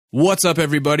What's up,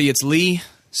 everybody? It's Lee.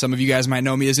 Some of you guys might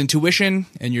know me as Intuition,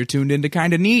 and you're tuned into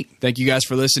Kinda Neat. Thank you guys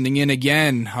for listening in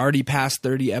again. Already past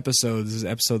 30 episodes. This is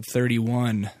episode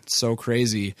 31. It's so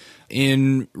crazy.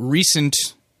 In recent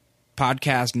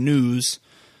podcast news,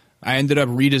 I ended up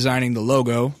redesigning the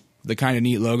logo, the Kinda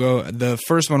Neat logo. The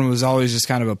first one was always just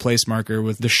kind of a place marker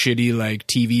with the shitty like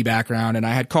TV background, and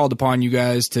I had called upon you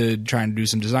guys to try and do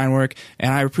some design work,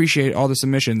 and I appreciate all the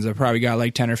submissions. I probably got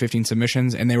like 10 or 15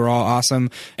 submissions, and they were all awesome.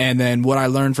 And then what I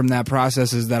learned from that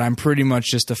process is that I'm pretty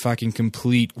much just a fucking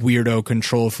complete weirdo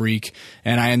control freak,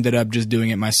 and I ended up just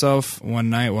doing it myself one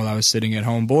night while I was sitting at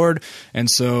home bored. And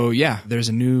so yeah, there's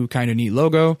a new Kinda Neat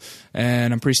logo,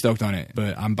 and I'm pretty stoked on it,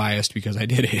 but I'm biased because I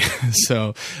did it.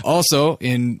 So also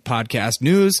in podcast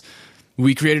news,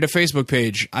 we created a Facebook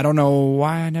page. I don't know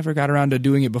why I never got around to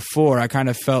doing it before. I kind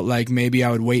of felt like maybe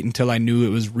I would wait until I knew it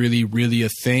was really, really a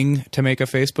thing to make a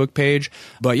Facebook page.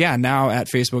 But yeah, now at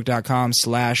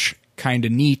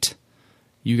facebook.com/kindaneat,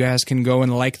 you guys can go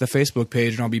and like the Facebook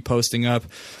page, and I'll be posting up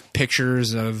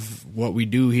pictures of what we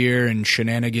do here and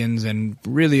shenanigans, and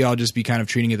really I'll just be kind of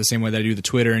treating it the same way that I do the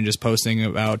Twitter and just posting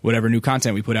about whatever new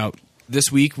content we put out. This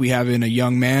week we have in a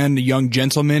young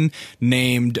gentleman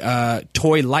named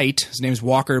Toy Light. His name's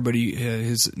Walker, but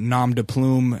his nom de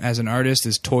plume as an artist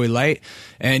is Toy Light,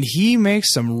 and he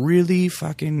makes some really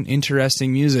fucking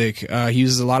interesting music. He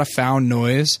uses a lot of found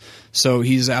noise, so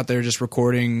he's out there just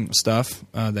recording stuff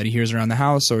that he hears around the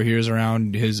house or hears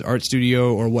around his art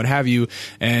studio or what have you,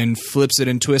 and flips it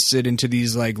and twists it into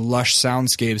these like lush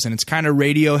soundscapes, and it's kind of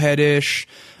Radiohead-ish.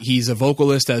 He's a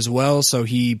vocalist as well, so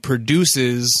he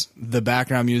produces the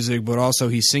background music, but also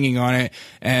he's singing on it,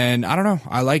 and I don't know,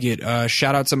 I like it.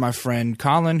 Shout out to my friend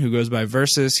Colin, who goes by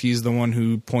Versus. He's the one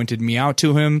who pointed me out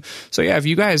to him. So yeah, if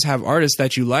you guys have artists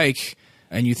that you like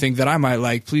and you think that I might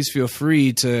like, please feel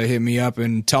free to hit me up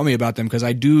and tell me about them, because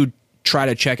I do try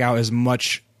to check out as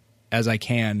much as I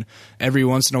can every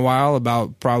once in a while.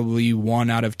 About probably 1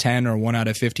 out of 10 or 1 out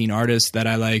of 15 artists that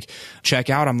I like check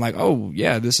out, I'm like, oh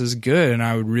yeah, this is good, and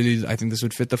I think this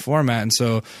would fit the format. And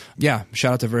so yeah,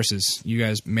 shout out to Versus. You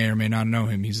guys may or may not know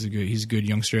him. He's a good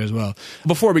youngster as well.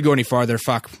 Before we go any farther,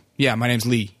 my name's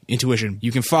Lee, Intuition.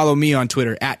 You can follow me on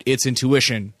Twitter at It's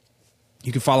Intuition.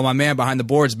 You can follow my man behind the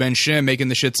boards, Ben Shim, making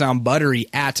the shit sound buttery,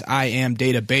 at I Am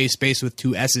Database, base with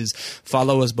 2 S's.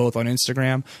 Follow us both on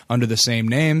Instagram under the same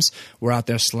names. We're out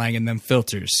there slanging them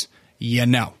filters. You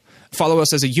know. Follow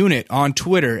us as a unit on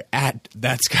Twitter at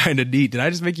That's Kinda Neat. Did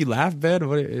I just make you laugh, Ben?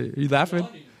 What, are you laughing?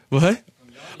 What?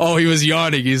 Oh, he was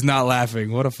yawning. He's not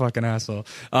laughing. What a fucking asshole.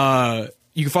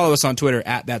 You can follow us on Twitter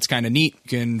at That's Kinda Neat. You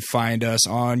can find us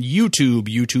on YouTube,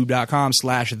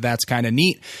 youtube.com/That's Kinda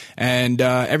Neat. And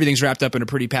everything's wrapped up in a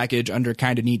pretty package under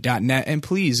kindaneat.net. And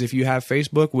please, if you have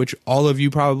Facebook, which all of you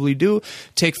probably do,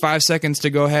 take 5 seconds to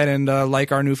go ahead and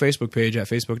like our new Facebook page at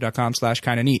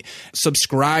facebook.com/kindaneat.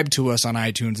 Subscribe to us on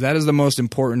iTunes. That is the most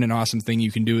important and awesome thing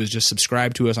you can do, is just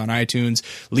subscribe to us on iTunes.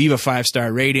 Leave a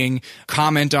 5-star rating.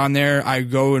 Comment on there. I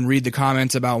go and read the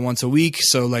comments about once a week.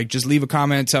 So like, just leave a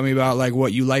comment. Tell me about like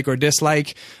what you like or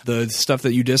dislike. The stuff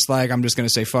that you dislike, I'm just going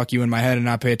to say fuck you in my head and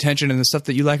not pay attention. And the stuff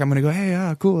that you like, I'm going to go,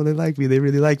 hey, cool, they like me, they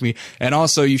really like me. And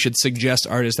also you should suggest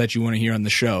artists that you want to hear on the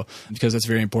show, because that's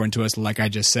very important to us. Like I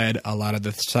just said, a lot of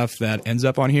the stuff that ends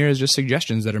up on here is just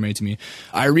suggestions that are made to me.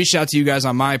 I reached out to you guys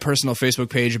on my personal Facebook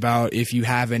page about if you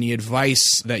have any advice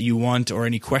that you want or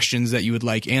any questions that you would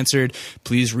like answered,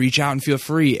 please reach out and feel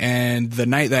free. And the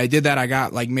night that I did that, I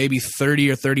got like maybe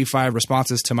 30 or 35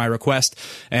 responses to my request,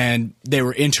 and they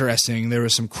were interesting. There were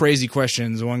some crazy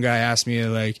questions. One guy asked me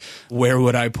like, where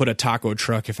would I put a taco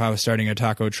truck if I was starting a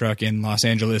taco truck in Los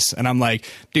Angeles? And I'm like,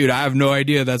 dude, I have no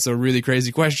idea. That's a really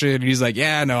crazy question. And he's like,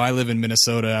 yeah, no, I live in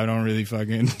Minnesota. I don't really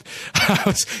fucking...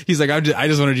 He's like, I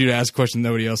just wanted you to ask a question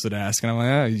nobody else would ask. And I'm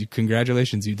like, oh,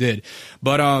 congratulations, you did.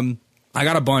 But I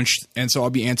got a bunch, and so I'll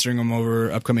be answering them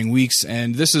over upcoming weeks.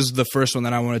 And this is the first one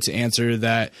that I wanted to answer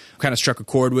that kind of struck a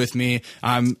chord with me.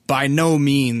 I'm by no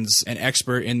means an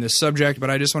expert in this subject, but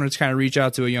I just wanted to kind of reach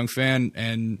out to a young fan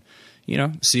and, you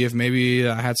know, see if maybe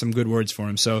I had some good words for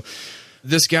him. So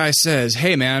this guy says,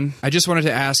 hey man, I just wanted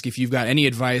to ask if you've got any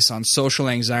advice on social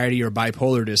anxiety or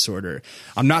bipolar disorder.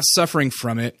 I'm not suffering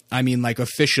from it. I mean, like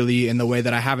officially, in the way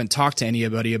that I haven't talked to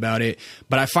anybody about it,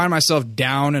 but I find myself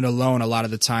down and alone a lot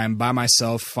of the time by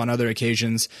myself on other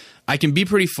occasions. I can be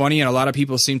pretty funny, and a lot of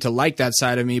people seem to like that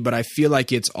side of me, but I feel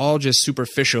like it's all just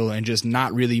superficial and just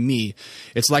not really me.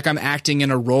 It's like I'm acting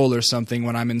in a role or something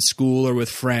when I'm in school or with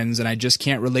friends, and I just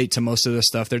can't relate to most of the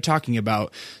stuff they're talking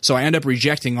about. So I end up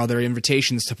rejecting all their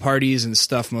invitations to parties and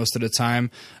stuff most of the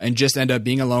time, and just end up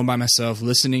being alone by myself,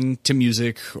 listening to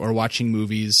music or watching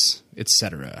movies,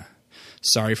 etc.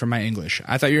 sorry for my English.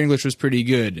 I thought your English was pretty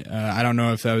good. I don't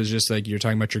know if that was just like you're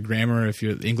talking about your grammar, if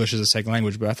your English is a second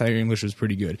language, but I thought your English was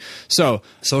pretty good. So,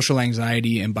 social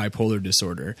anxiety and bipolar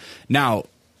disorder. Now,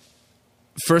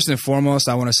 first and foremost,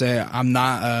 I want to say I'm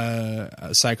not a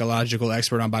psychological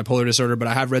expert on bipolar disorder, but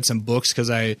I have read some books because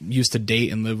I used to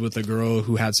date and live with a girl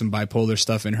who had some bipolar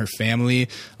stuff in her family.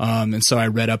 And so I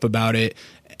read up about it.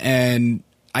 And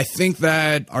I think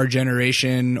that our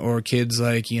generation or kids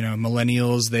like,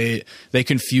 millennials, they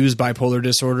confuse bipolar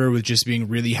disorder with just being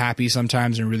really happy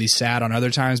sometimes and really sad on other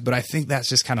times. But I think that's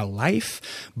just kind of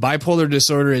life. Bipolar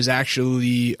disorder is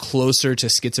actually closer to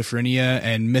schizophrenia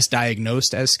and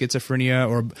misdiagnosed as schizophrenia,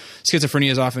 or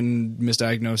schizophrenia is often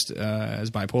misdiagnosed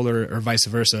as bipolar or vice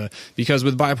versa. Because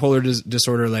with bipolar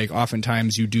disorder, like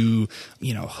oftentimes you do,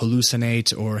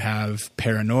 hallucinate or have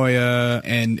paranoia,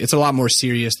 and it's a lot more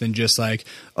serious than just like,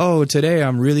 oh, today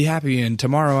I'm really happy and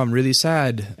tomorrow I'm really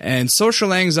sad. And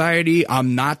social anxiety,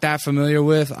 I'm not that familiar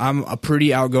with. I'm a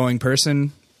pretty outgoing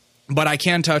person. But I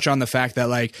can touch on the fact that,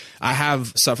 like, I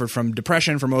have suffered from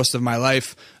depression for most of my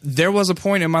life. There was a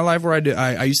point in my life where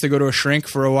I used to go to a shrink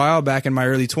for a while back in my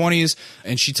early 20s,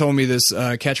 and she told me this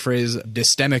catchphrase,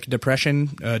 dystemic depression,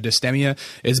 dystemia.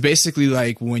 It's basically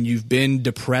like when you've been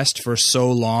depressed for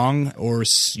so long, or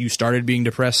you started being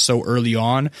depressed so early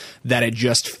on that it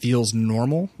just feels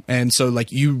normal. And so,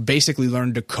 like, you basically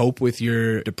learn to cope with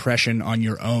your depression on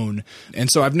your own.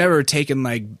 And so I've never taken,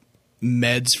 like,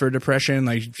 meds for depression.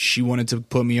 Like, she wanted to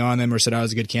put me on them or said I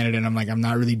was a good candidate, and I'm like, I'm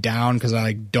not really down because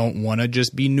I don't want to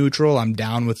just be neutral. I'm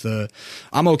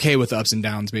okay with the ups and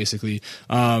downs, basically.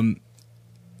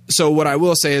 So what I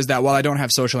will say is that while I don't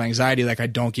have social anxiety, like I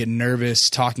don't get nervous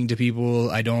talking to people,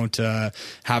 I don't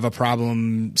have a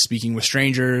problem speaking with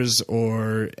strangers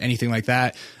or anything like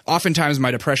that. Oftentimes my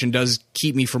depression does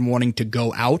keep me from wanting to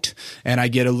go out, and I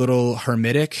get a little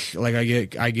hermitic. Like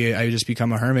I just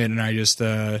become a hermit, and I just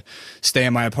stay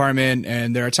in my apartment.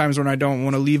 And there are times when I don't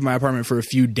want to leave my apartment for a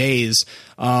few days.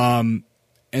 And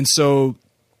so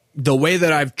the way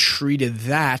that I've treated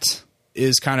that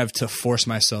is kind of to force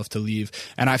myself to leave.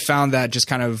 And I found that just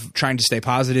kind of trying to stay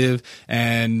positive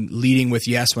and leading with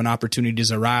yes when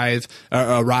opportunities arise,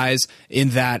 in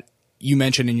that you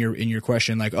mentioned in your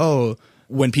question, like, oh,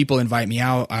 when people invite me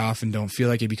out, I often don't feel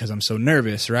like it because I'm so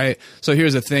nervous, right? So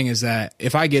here's the thing, is that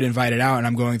if I get invited out and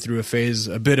I'm going through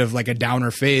a bit of like a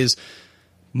downer phase,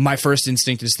 my first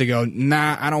instinct is to go,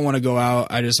 nah, I don't want to go out.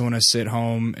 I just want to sit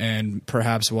home and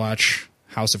perhaps watch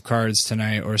House of Cards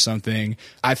tonight or something.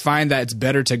 I find that it's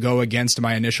better to go against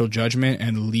my initial judgment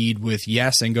and lead with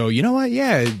yes and go, you know what?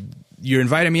 Yeah, you're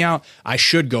inviting me out. I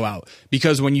should go out.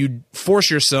 Because when you force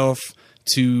yourself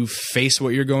to face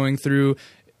what you're going through,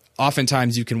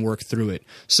 oftentimes you can work through it.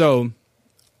 So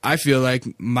I feel like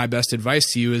my best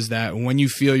advice to you is that when you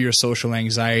feel your social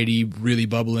anxiety really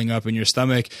bubbling up in your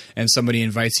stomach and somebody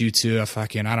invites you to a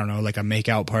fucking, I don't know, like a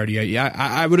make-out party.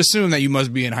 I would assume that you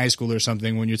must be in high school or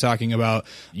something when you're talking about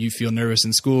you feel nervous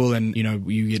in school and,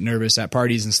 you get nervous at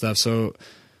parties and stuff. So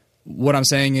what I'm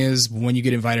saying is when you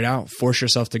get invited out, force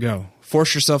yourself to go.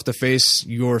 Force yourself to face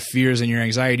your fears and your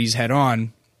anxieties head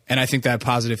on. And I think that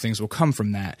positive things will come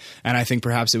from that. And I think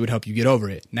perhaps it would help you get over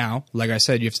it. Now, like I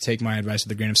said, you have to take my advice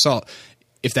with a grain of salt.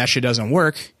 If that shit doesn't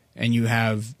work and you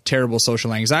have terrible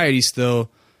social anxiety still,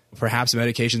 perhaps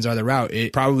medications are the route.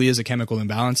 It probably is a chemical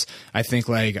imbalance. I think,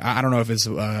 like, I don't know if it's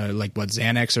like what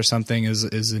Xanax or something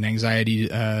is an anxiety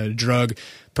drug.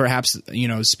 Perhaps,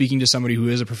 speaking to somebody who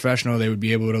is a professional, they would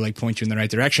be able to like point you in the right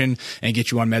direction and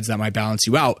get you on meds that might balance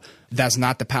you out. That's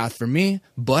not the path for me.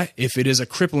 But if it is a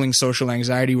crippling social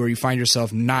anxiety where you find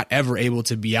yourself not ever able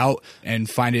to be out and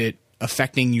find it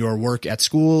affecting your work at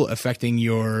school, affecting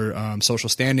your social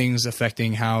standings,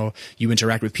 affecting how you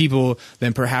interact with people,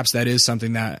 then perhaps that is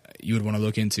something that you would want to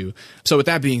look into. So with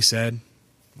that being said,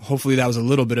 hopefully that was a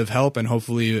little bit of help, and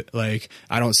hopefully, like,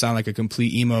 I don't sound like a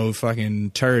complete emo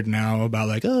fucking turd now about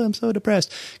like, oh, I'm so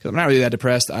depressed, because I'm not really that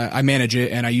depressed. I manage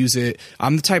it and I use it.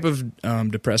 I'm the type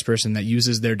of depressed person that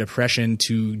uses their depression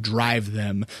to drive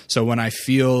them. So when I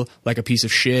feel like a piece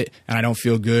of shit and I don't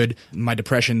feel good, my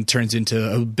depression turns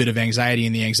into a bit of anxiety,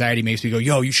 and the anxiety makes me go,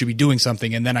 yo, you should be doing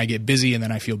something. And then I get busy and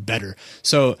then I feel better.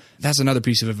 So that's another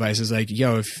piece of advice, is like,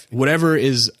 yo, if whatever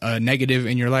is a negative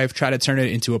in your life, try to turn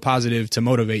it into a positive to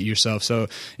motivate yourself. So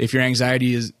if your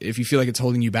anxiety if you feel like it's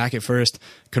holding you back at first,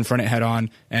 confront it head on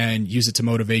and use it to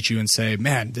motivate you and say,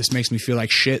 man, this makes me feel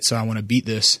like shit, so I want to beat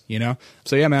this,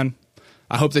 So yeah, man,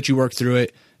 I hope that you work through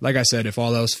it. Like I said, if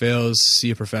all else fails,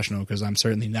 see a professional, because I'm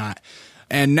certainly not.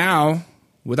 And now,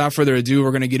 without further ado,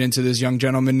 we're going to get into this young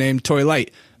gentleman named Toy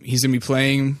Light. He's going to be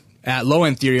playing at Low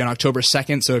End Theory on October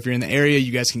 2nd. So if you're in the area,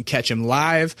 you guys can catch him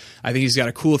live. I think he's got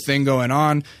a cool thing going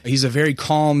on. He's a very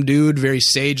calm dude, very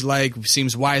sage-like,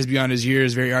 seems wise beyond his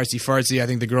years, very artsy-fartsy. I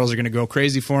think the girls are going to go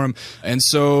crazy for him. And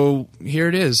so here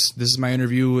it is. This is my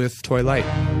interview with Toy Light.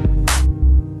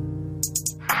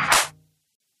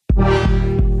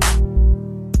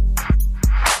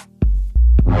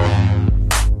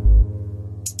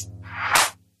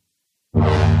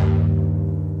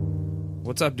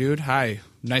 What's up, dude? Hi.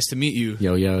 Nice to meet you.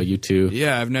 Yo, you too.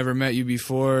 Yeah, I've never met you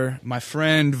before. My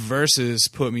friend Versus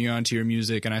put me onto your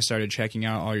music, and I started checking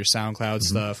out all your SoundCloud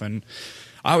stuff. And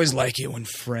I always like it when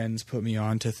friends put me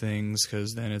onto things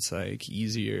because then it's like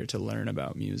easier to learn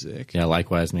about music. Yeah,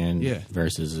 likewise, man. Yeah.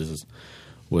 Versus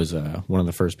was one of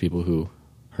the first people who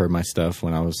heard my stuff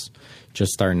when I was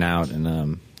just starting out,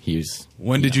 and he's.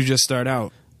 When did you just start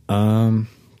out?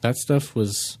 That stuff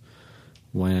was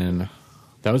when.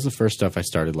 That was the first stuff I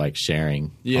started like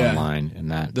sharing online, and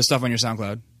that the stuff on your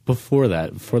SoundCloud. Before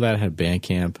that, I had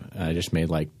Bandcamp. I just made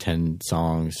like 10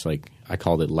 songs. Like I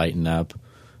called it Lighten Up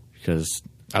because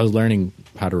I was learning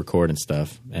how to record and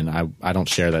stuff, and I don't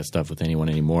share that stuff with anyone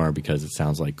anymore because it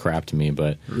sounds like crap to me.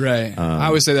 But right, I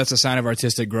always say that's a sign of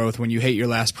artistic growth. When you hate your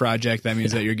last project, that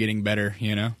means that you're getting better.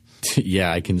 You know.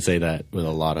 Yeah, I can say that with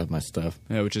a lot of my stuff.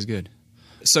 Yeah, which is good.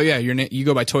 So yeah, you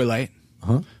go by Toy Light.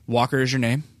 Walker is your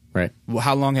name. Right. Well,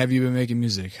 how long have you been making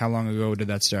music? How long ago did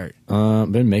that start?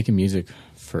 Been making music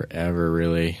forever,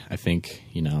 really. I think,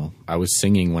 I was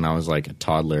singing when I was like a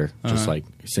toddler, just like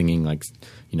singing like,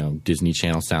 Disney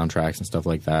Channel soundtracks and stuff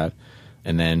like that.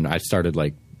 And then I started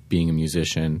like being a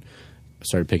musician. I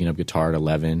started picking up guitar at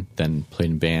 11, then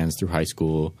played in bands through high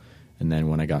school. And then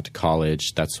when I got to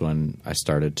college, that's when I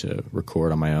started to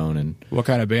record on my own. And what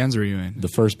kind of bands were you in? The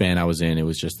first band I was in, it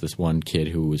was just this one kid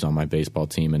who was on my baseball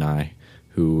team and I,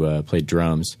 who played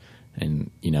drums,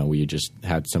 and we just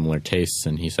had similar tastes.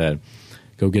 And he said,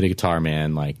 "Go get a guitar,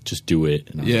 man. Like, just do it."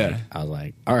 And I was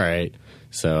like, "All right."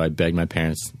 So I begged my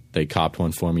parents; they copped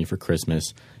one for me for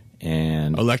Christmas.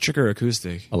 And electric or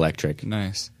acoustic? Electric.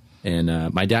 Nice.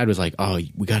 And my dad was like, "Oh,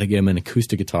 we got to get him an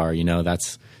acoustic guitar.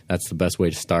 That's the best way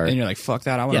to start." And you're like, "Fuck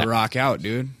that! I want to rock out,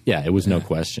 dude." Yeah, it was no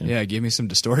question. Yeah, give me some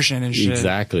distortion and shit.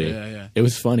 Exactly. Yeah. It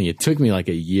was funny. It took me like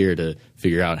a year to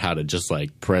figure out how to just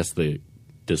like press the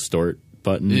distort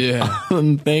button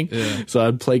on the thing. Yeah. So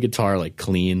I'd play guitar like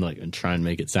clean, like and try and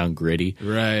make it sound gritty.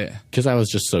 Right. Because I was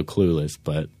just so clueless.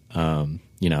 But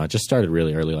it just started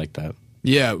really early like that.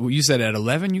 Yeah. Well, you said at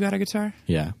 11 you got a guitar?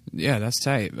 Yeah. Yeah, that's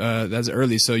tight. That's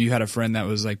early. So you had a friend that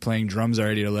was like playing drums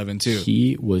already at 11 too.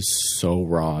 He was so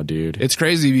raw, dude. It's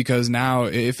crazy because now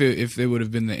if it would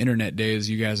have been the internet days,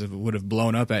 you guys would have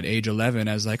blown up at age 11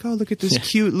 as like, "Oh, look at this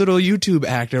cute little YouTube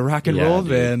actor, rock and roll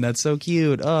band. That's so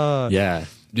cute." Oh. Yeah.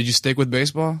 Did you stick with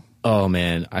baseball? Oh,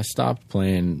 man. I stopped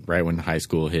playing right when high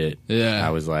school hit. Yeah. I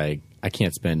was like, I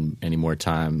can't spend any more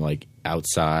time like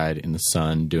outside in the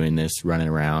sun doing this, running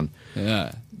around.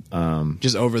 Yeah.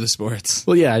 Just over the sports.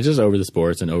 Well, yeah, just over the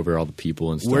sports and over all the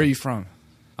people and stuff. Where are you from?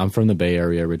 I'm from the Bay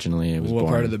Area originally. What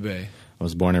part of the Bay? I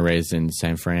was born and raised in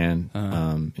San Fran,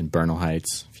 in Bernal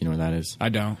Heights, if you know where that is. I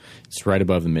don't. It's right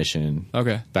above the Mission.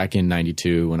 Okay. Back in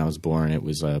 92 when I was born, it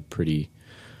was a pretty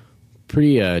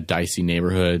dicey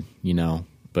neighborhood,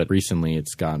 but recently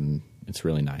it's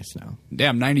really nice now.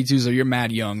 Damn, 92, so you're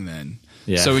mad young then.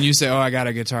 Yeah. So when you say, "Oh, I got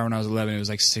a guitar when I was 11," it was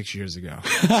like 6 years ago.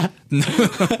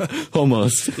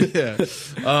 Almost. Yeah.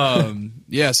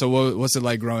 Yeah, so what's it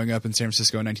like growing up in San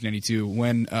Francisco in 1992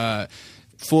 when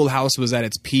Full House was at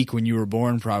its peak when you were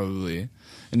born probably?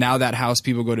 And now that house,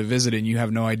 people go to visit it and you have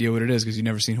no idea what it is because you've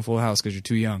never seen a Full House because you're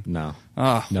too young. No.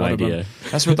 Oh, no idea.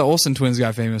 That's what the Olsen twins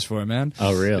got famous for, man.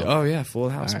 Oh, really? Oh, yeah. Full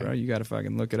House, bro. You got to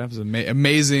fucking look it up. It's an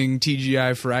amazing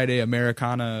TGI Friday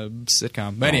Americana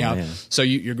sitcom. But anyhow, so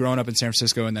you're growing up in San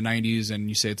Francisco in the 90s and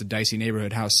you say it's a dicey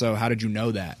neighborhood. How so? How did you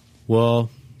know that? Well,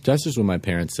 that's just what my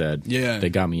parents said. Yeah. They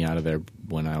got me out of there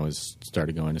when I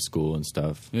started going to school and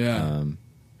stuff. Yeah.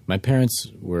 My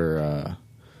parents were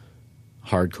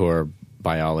hardcore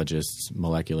biologists,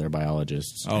 molecular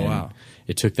biologists. Oh, wow.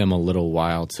 It took them a little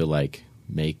while to like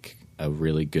make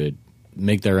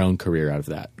their own career out of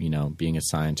that. Being a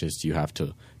scientist, you have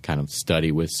to kind of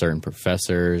study with certain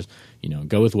professors,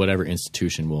 go with whatever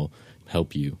institution will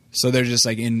help you. So they're just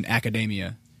like in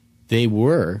academia. They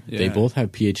were. Yeah. They both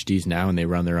have PhDs now and they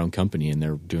run their own company and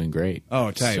they're doing great. Oh,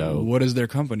 tight. So what does their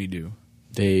company do?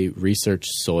 They research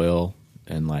soil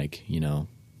and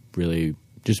really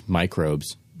just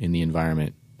microbes in the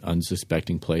environment,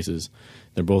 unsuspecting places.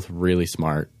 They're both really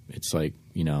smart. It's like,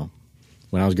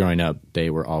 when I was growing up,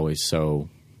 they were always so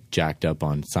jacked up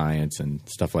on science and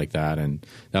stuff like that, and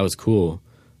that was cool.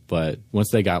 But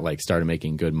once they got like started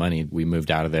making good money, we moved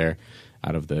out of there,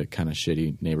 out of the kind of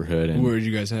shitty neighborhood. And Where did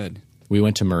you guys head? we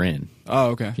went to Marin. Oh,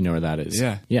 okay. If you know where that is.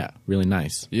 Yeah. Yeah, really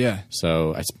nice. Yeah.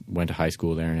 So I went to high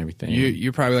school there and everything.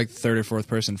 You're probably like the third or fourth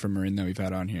person from Marin that we've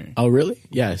had on here. Oh, really?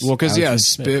 Yes. Well, because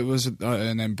Alex Spit was,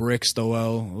 and then Brick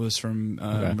Stowell was from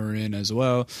Marin as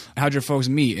well. How'd your folks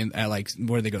meet? At like,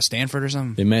 where did they go? Stanford or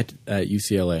something? They met at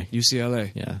UCLA.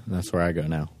 UCLA. Yeah, that's where I go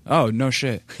now. Oh, no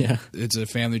shit. Yeah. It's a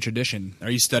family tradition.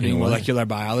 Are you studying In a way. molecular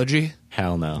biology?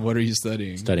 Hell no. What are you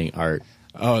studying? Studying art.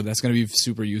 Oh, that's going to be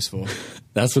super useful.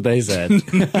 That's what they said.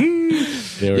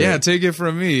 They were, Yeah, take it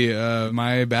from me.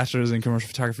 My bachelor's in commercial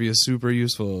photography is super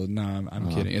useful. No, I'm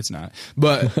kidding. It's not.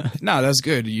 But no, that's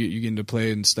good. You get to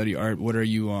play and study art. What are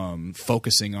you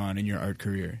focusing on in your art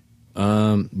career?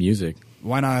 Music.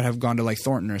 Why not have gone to like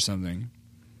Thornton or something?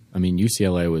 I mean,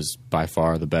 UCLA was by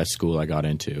far the best school I got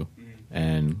into.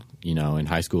 And, you know, in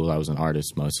high school, I was an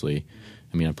artist mostly.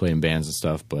 I mean, I played in bands and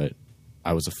stuff, but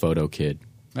I was a photo kid.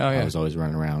 Oh, yeah. I was always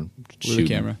running around With shooting. a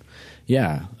camera.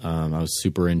 Yeah. I was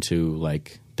super into,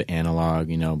 like, the analog,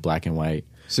 you know, black and white.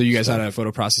 So you guys had a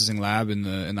photo processing lab in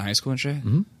the high school and shit?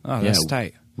 Mm-hmm. Oh, that's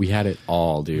tight. We had it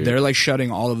all, dude. They're like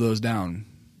shutting all of those down.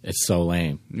 It's so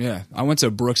lame. Yeah, I went to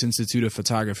Brooks Institute of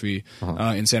Photography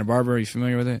in Santa Barbara. Are you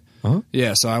familiar with it? Uh-huh.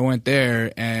 Yeah, so I went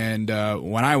there, and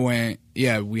when I went, you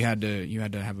had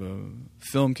to have a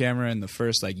film camera, and the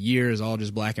first like year is all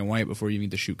just black and white before you need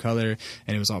to shoot color,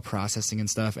 and it was all processing and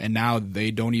stuff. And now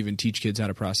they don't even teach kids how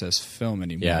to process film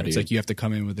anymore. Yeah, it's dude. like you have to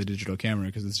come in with a digital camera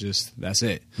because it's just that's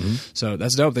it. Mm-hmm. So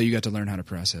that's dope that you got to learn how to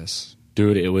process.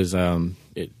 Dude, it was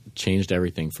it changed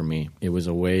everything for me. It was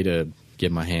a way to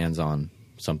get my hands on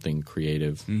something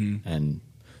creative, and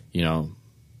you know,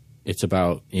 it's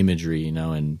about imagery, you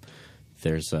know, and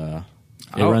there's it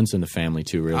runs in the family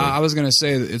too, really. I was gonna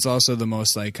say that it's also the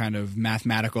most like kind of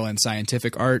mathematical and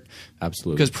scientific art.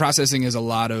 Absolutely, because processing is a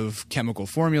lot of chemical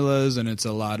formulas, and it's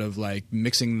a lot of like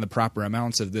mixing the proper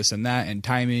amounts of this and that, and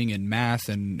timing and math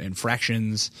and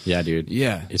fractions. Yeah, dude.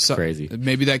 Yeah, it's crazy.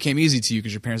 Maybe that came easy to you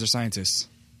because your parents are scientists.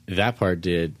 That part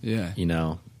did. Yeah, you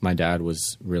know, my dad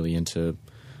was really into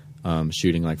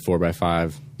shooting like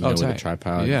 4x5, you know, with a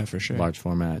tripod. Yeah, for sure. Large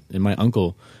went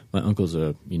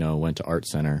to art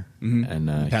center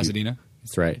and Pasadena.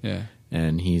 That's right. Yeah,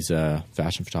 and he's a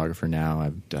fashion photographer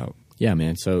now. Dope. Yeah,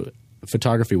 man. So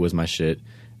photography was my shit,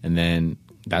 and then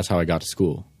that's how I got to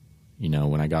school. You know,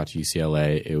 when I got to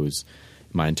UCLA, it was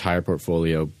my entire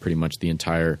portfolio. Pretty much the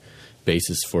entire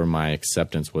basis for my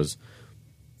acceptance was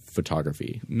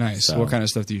photography. Nice. So, what kind of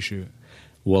stuff do you shoot?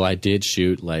 Well, I did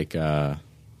shoot like.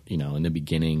 You know, in the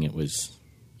beginning it was,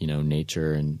 you know,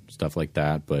 nature and stuff like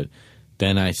that. But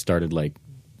then I started like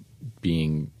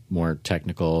being more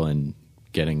technical and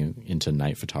getting into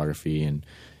night photography and,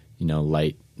 you know,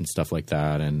 light and stuff like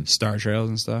that. And star trails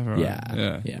and stuff? Or,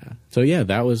 yeah. So yeah,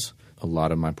 that was a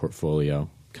lot of my portfolio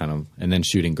kind of, and then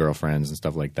shooting girlfriends and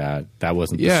stuff like that. That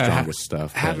wasn't the strongest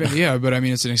stuff. But I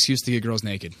mean, it's an excuse to get girls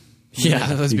naked.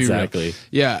 Yeah, let's exactly. Be real.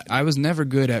 Yeah, I was never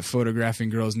good at photographing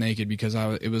girls naked because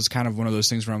it was kind of one of those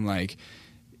things where I'm like,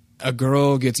 a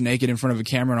girl gets naked in front of a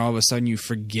camera and all of a sudden you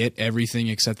forget everything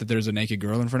except that there's a naked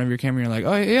girl in front of your camera. You're like,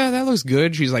 oh yeah, that looks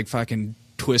good. She's like fucking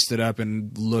twisted up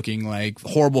and looking like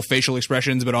horrible facial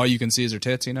expressions, but all you can see is her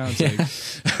tits, you know? It's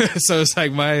like, so it's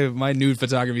like my nude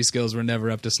photography skills were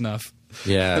never up to snuff.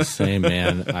 Yeah, same,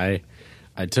 man.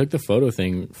 I took the photo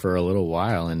thing for a little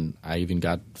while, and I even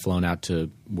got flown out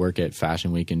to work at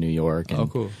Fashion Week in New York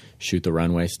and cool. shoot the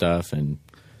runway stuff and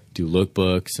do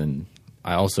lookbooks. And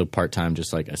I also part-time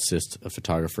just like assist a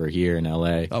photographer here in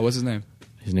LA. Oh, what's his name?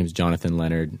 His name's Jonathan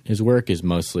Leonard. His work is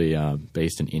mostly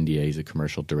based in India. He's a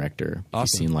commercial director. Awesome.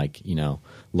 You've seen like, you know,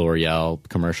 L'Oreal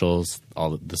commercials,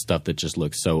 all the stuff that just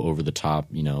looks so over the top,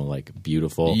 you know, like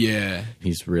beautiful. Yeah.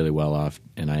 He's really well off,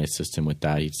 and I assist him with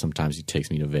that. Sometimes he takes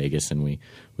me to Vegas, and we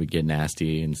get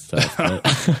nasty and stuff. But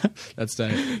that's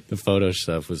tight. The photo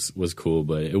stuff was cool,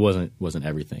 but it wasn't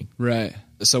everything. Right.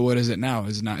 So what is it now?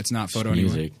 It's not photo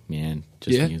anymore? Music, man.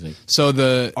 Just music. So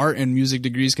the art and music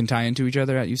degrees can tie into each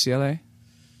other at UCLA?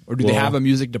 Or do they have a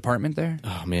music department there?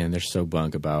 Oh, man, they're so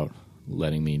bunk about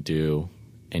letting me do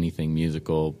anything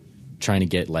musical, trying to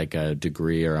get like a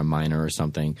degree or a minor or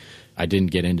something. I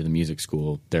didn't get into the music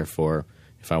school. Therefore,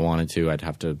 if I wanted to, I'd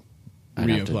have to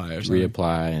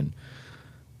reapply. And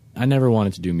I never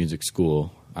wanted to do music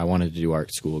school. I wanted to do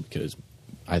art school because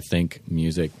I think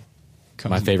music,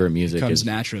 my favorite music comes is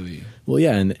naturally. Well,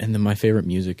 yeah, and then my favorite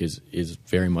music is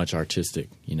very much artistic,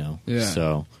 you know? Yeah.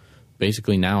 So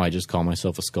basically now I just call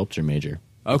myself a sculpture major.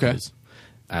 Okay.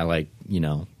 I like, you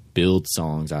know, build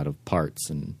songs out of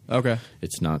parts, and okay,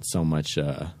 it's not so much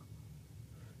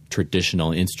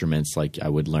traditional instruments like I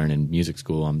would learn in music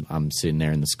school. I'm sitting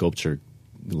there in the sculpture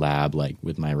lab, like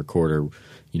with my recorder,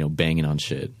 banging on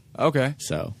shit. Okay.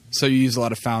 So you use a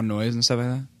lot of found noise and stuff like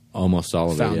that? Almost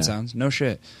all of it, Found sounds? No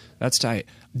shit. That's tight.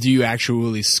 Do you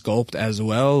actually sculpt as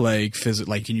well? Like,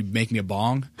 can you make me a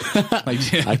bong?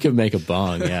 I could make a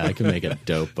bong. Yeah, I could make a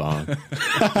dope bong.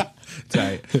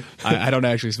 Tight. I don't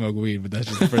actually smoke weed, but that's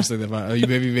just the first thing that you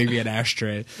maybe make me an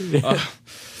ashtray.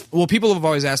 Well, people have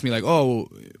always asked me, like, oh,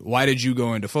 why did you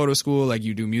go into photo school? Like,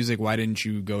 you do music. Why didn't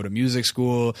you go to music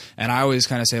school? And I always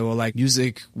kind of say, well, like,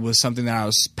 music was something that I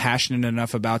was passionate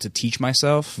enough about to teach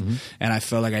myself. Mm-hmm. And I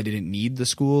felt like I didn't need the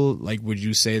school. Like, would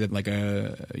you say that, like,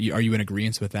 are you in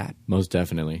agreement with that? Most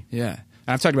definitely. Yeah.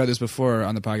 I've talked about this before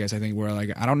on the podcast, I think, where,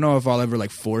 like, I don't know if I'll ever,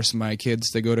 like, force my kids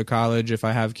to go to college if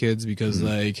I have kids, because,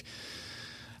 like,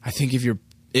 I think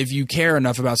if you care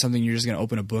enough about something, you're just going to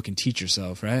open a book and teach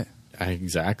yourself, right?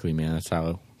 Exactly, man. That's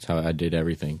how I did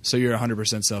everything. So you're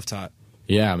 100% self-taught.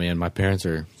 Yeah, man. My parents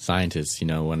are scientists.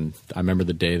 When I remember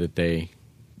the day that they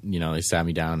sat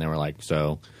me down and they were like,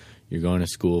 "So you're going to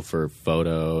school for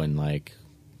photo, and like,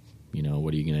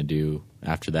 what are you gonna do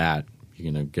after that?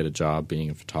 You're gonna get a job being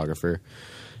a photographer?"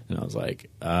 And I was like,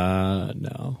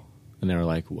 no. And they were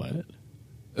like, "What?"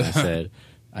 I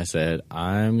said,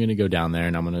 "I'm gonna go down there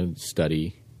and I'm gonna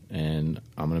study and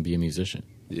I'm gonna be a musician."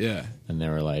 Yeah. And they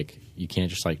were like, "You can't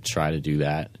just like try to do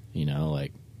that,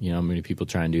 how many people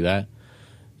try and do that?"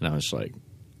 And I was just like,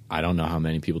 "I don't know how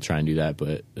many people try and do that,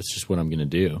 but it's just what I'm going to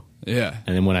do." Yeah.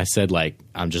 And then when I said like,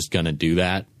 "I'm just going to do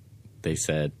that," they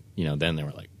said, then they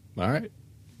were like, "All right."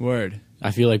 Word.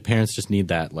 I feel like parents just need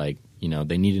that, like,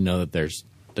 they need to know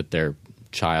that their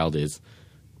child is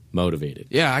motivated.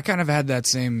 Yeah, I kind of had that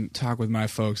same talk with my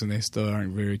folks, and they still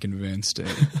aren't very convinced.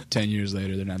 10 years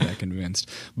later, they're not that convinced.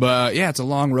 But yeah, it's a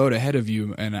long road ahead of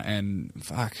you, and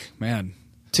fuck, man.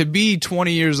 To be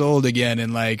 20 years old again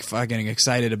and like fucking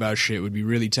excited about shit would be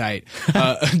really tight.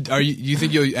 Do you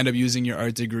think you'll end up using your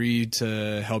art degree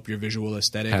to help your visual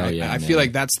aesthetic? Hell yeah, I feel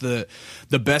like that's the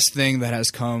best thing that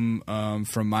has come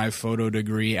from my photo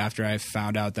degree after I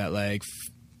found out that like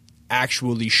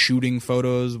actually shooting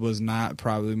photos was not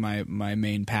probably my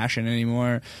main passion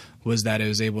anymore, was that it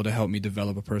was able to help me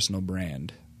develop a personal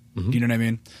brand. Mm-hmm. Do you know what I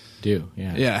mean? Yeah.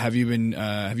 Yeah. Have you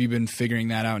been figuring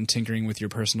that out and tinkering with your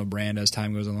personal brand as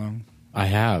time goes along? I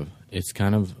have. It's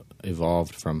kind of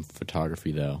evolved from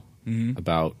photography though. Mm-hmm.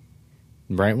 About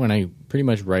right when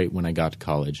I got to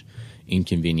college,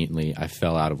 inconveniently, I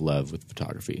fell out of love with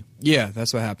photography. Yeah,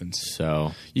 that's what happens.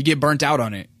 So you get burnt out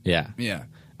on it. Yeah. Yeah.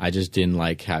 I just didn't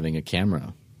like having a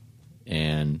camera,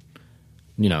 and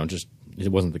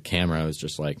it wasn't the camera. It was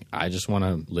just like, I just want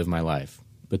to live my life.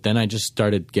 But then I just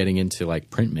started getting into like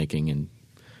printmaking and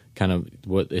kind of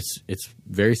it's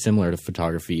very similar to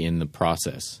photography in the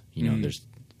process. There's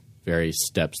various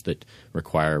steps that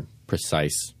require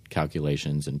precise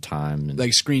calculations and time, and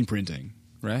like screen printing,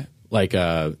 right? Like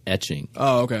etching.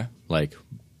 Oh, okay. Like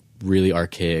really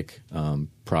archaic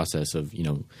process of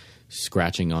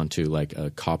scratching onto like a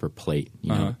copper plate.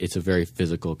 It's a very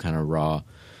physical kind of raw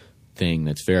thing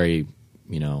that's very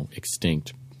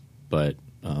extinct. But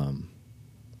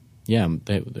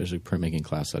there's a printmaking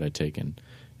class that I take, and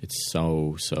it's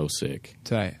so sick.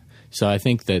 Tight. So I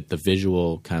think that the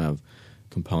visual kind of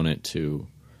component to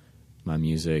my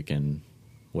music and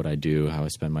what I do, how I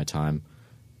spend my time,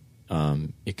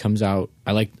 it comes out.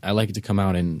 I like it to come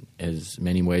out in as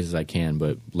many ways as I can,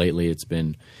 but lately it's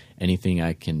been anything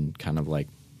I can kind of like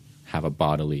have a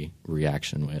bodily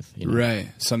reaction with. Right.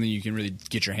 Something you can really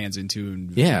get your hands into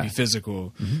and be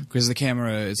physical. Because the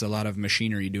camera is a lot of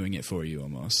machinery doing it for you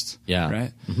almost. Yeah.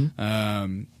 Right?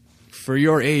 Mm-hmm. For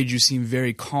your age, you seem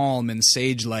very calm and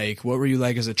sage-like. What were you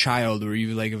like as a child? Were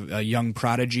you like a young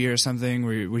prodigy or something?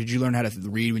 Did you learn how to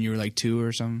read when you were like 2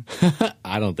 or something?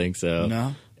 I don't think so.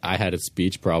 No? I had a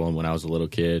speech problem when I was a little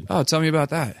kid. Oh, tell me about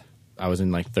that. I was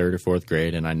in like 3rd or 4th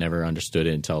grade, and I never understood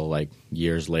it until like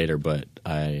years later. But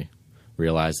I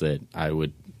realized that I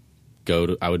would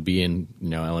be in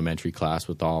elementary class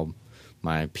with all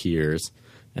my peers,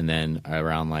 and then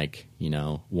around like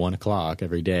 1 o'clock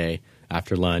every day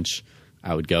after lunch,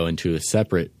 I would go into a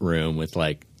separate room with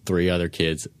like 3 other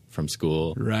kids from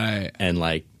school, right, and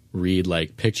like read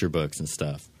like picture books and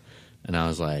stuff. And I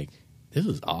was like, this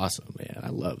is awesome, man. I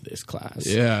love this class.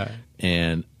 Yeah.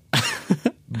 And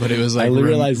but it was like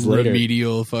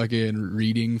remedial fucking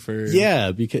reading for...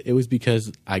 Yeah,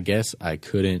 because I guess I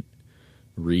couldn't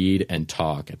read and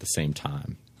talk at the same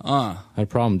time. I had a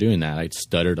problem doing that. I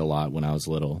stuttered a lot when I was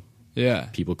little. Yeah.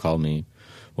 People called me...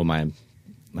 Well, I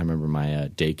remember my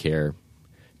daycare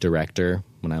director,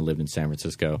 when I lived in San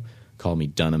Francisco, called me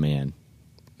Dunaman.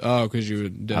 Oh, because you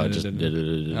would. I would just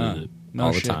No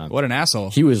all shit. the time. What an asshole.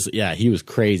 He was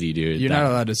crazy, dude. You're not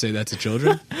allowed to say that to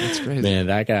children. That's crazy. Man,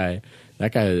 that guy,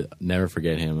 never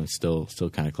forget him. I'm still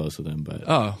kind of close with him, but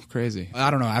Oh, crazy. I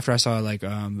don't know. After I saw like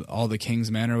All the King's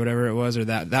Men or whatever it was, or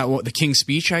the King's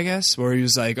Speech, I guess, where he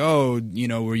was like, oh, you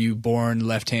know, were you born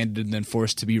left-handed and then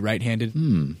forced to be right-handed?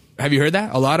 Have you heard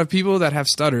that? A lot of people that have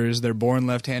stutters, they're born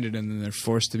left-handed and then they're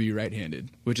forced to be right-handed,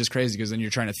 which is crazy because then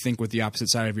you're trying to think with the opposite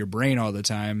side of your brain all the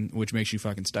time, which makes you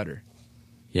fucking stutter.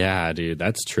 yeah, dude,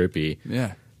 that's trippy.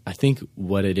 Yeah. I think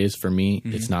what it is for me,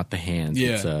 it's not the hands.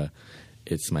 Yeah.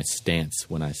 It's my stance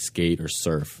when I skate or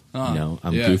surf. Oh, you know,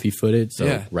 I'm yeah. goofy footed, so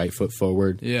Yeah. right foot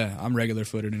forward, Yeah, I'm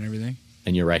regular-footed and everything,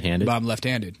 and you're right handed. but I'm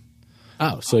left-handed.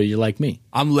 Oh, so you're like me.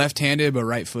 I'm left-handed but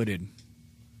right-footed,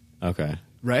 Okay,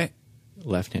 right?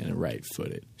 left handed, right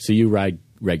footed. So you ride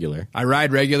regular. I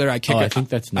ride regular. I kick. I think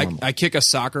that's normal. I kick a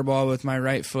soccer ball with my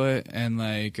right foot, and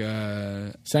like,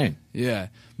 Same. yeah.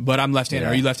 But I'm left-handed.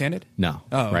 Yeah. Are you left-handed? No,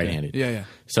 Oh, okay. right-handed. Yeah, yeah.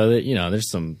 So that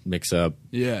there's some mix up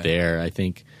Yeah. there. I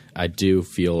think I do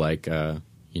feel like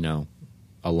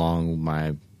along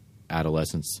my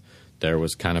adolescence there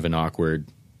was kind of an awkward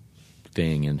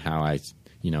thing in how I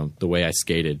the way I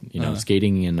skated.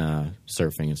 Skating and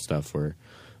surfing and stuff were a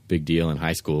big deal in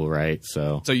high school, right?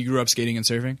 So So you grew up skating and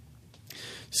surfing?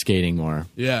 skating more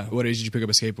Yeah. What age did you pick up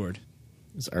a skateboard?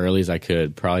 as early as I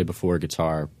could, probably before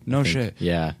guitar. No I think. shit.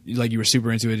 Yeah. Like you were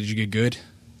super into it. Did you get good?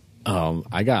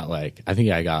 I got like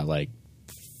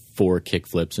 4 kick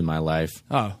flips in my life.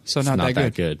 Oh, so It's not not that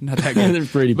that good. good. Not that good. They're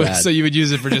pretty But, bad. so you would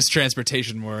use it for just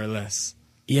transportation, more or less.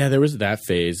 Yeah, there was that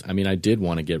phase. I mean, I did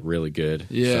want to get really good.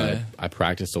 Yeah. So I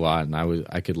practiced a lot, and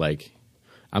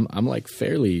I'm like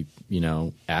fairly,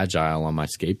 agile on my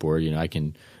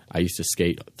skateboard. I used to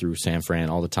skate through San Fran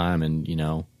all the time, and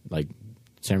like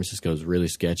San Francisco is really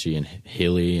sketchy and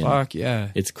hilly. And Fuck yeah.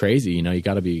 it's crazy. You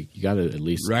gotta at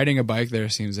least, Riding a bike there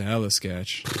seems a hella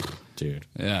sketch. dude.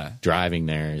 Yeah. Driving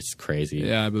there is crazy.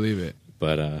 Yeah, I believe it.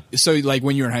 But So, like,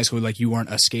 when you were in high school, like, you weren't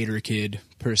a skater kid,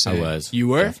 per se. I was. You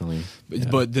were? Definitely. Yeah.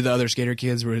 But did the other skater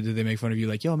kids, did they make fun of you?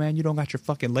 Like, yo, man, you don't got your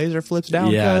fucking laser flips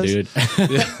down, Yeah, cuz? dude.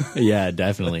 Yeah,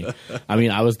 definitely. I mean,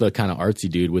 I was the kind of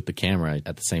artsy dude with the camera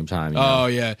at the same time. Oh,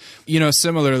 yeah.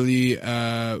 Similarly,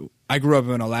 I grew up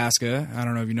in Alaska. I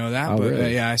don't know if you know that, Oh, but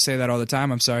really? yeah, I say that all the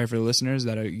time. I'm sorry for the listeners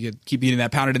that keep getting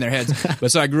that pounded in their heads.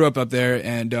 But so I grew up there,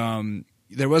 and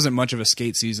there wasn't much of a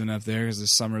skate season up there because the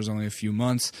summer is only a few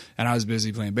months, and I was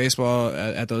busy playing baseball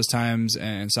at those times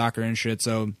and soccer and shit.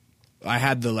 So I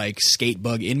had the like skate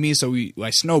bug in me, so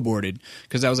I snowboarded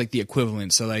because that was like the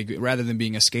equivalent. So like rather than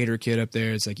being a skater kid up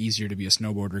there, it's like easier to be a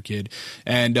snowboarder kid,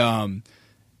 and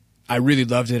I really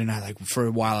loved it, and for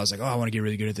a while I was like, oh, I want to get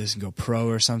really good at this and go pro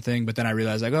or something. But then I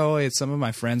realized like, oh, wait, some of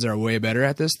my friends are way better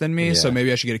at this than me, Yeah. so maybe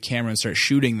I should get a camera and start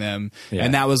shooting them. Yeah.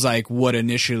 And that was like what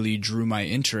initially drew my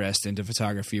interest into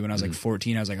photography. When I was like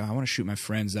 14, I was like, oh, I want to shoot my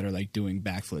friends that are like doing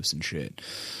backflips and shit.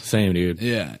 Same, dude.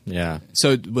 Yeah. Yeah.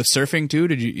 So with surfing too,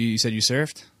 you said you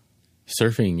surfed?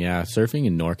 Surfing, yeah. Surfing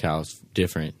in NorCal is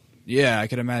different. Yeah, I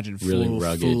could imagine. Really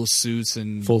rugged. Full suits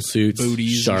and Full suits,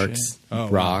 booties and sharks, shit. Oh, wow.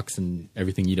 rocks, and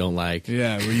everything you don't like.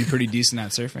 Yeah, were you pretty decent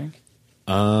at surfing?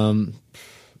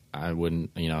 I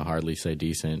wouldn't, hardly say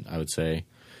decent. I would say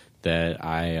that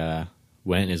I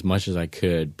went as much as I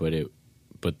could, but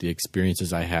the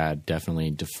experiences I had definitely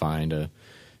defined a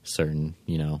certain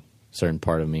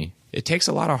part of me. It takes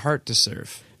a lot of heart to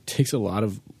surf. It takes a lot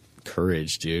of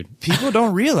courage, dude. People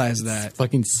don't realize that. It's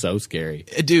fucking so scary.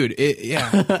 Dude,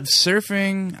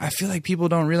 surfing, I feel like people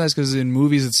don't realize because in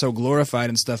movies it's so glorified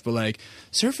and stuff, but like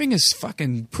surfing is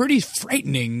fucking pretty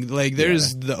frightening. Like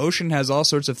the ocean has all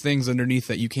sorts of things underneath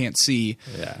that you can't see.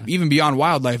 Yeah. Even beyond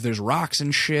wildlife, there's rocks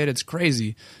and shit. It's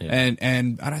crazy. Yeah.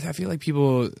 And I feel like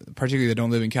people, particularly that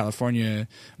don't live in California,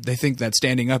 they think that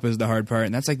standing up is the hard part,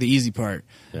 and that's like the easy part.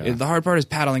 Yeah. The hard part is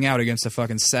paddling out against the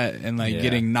fucking set and like Yeah.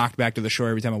 getting knocked back to the shore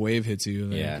every time a wave hits you.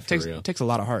 Like, Yeah, it for real. takes a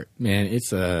lot of heart. Man, it's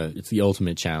the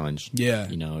ultimate challenge. Yeah.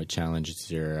 It challenges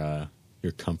your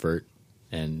comfort,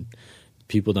 and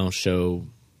people don't show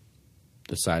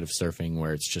the side of surfing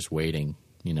where it's just waiting.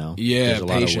 Yeah, there's a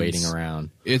lot patience. of waiting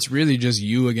around. It's really just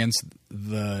you against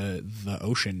the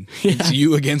ocean. It's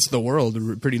you against the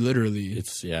world, pretty literally.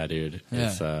 It's dude. Yeah.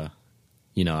 It's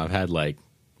I've had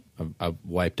I've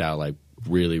wiped out like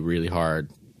really really hard,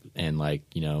 and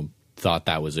thought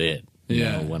that was it. You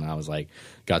know, when I was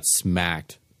got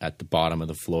smacked at the bottom of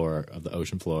the floor of the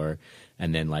ocean floor,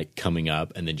 and then coming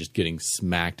up and then just getting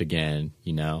smacked again,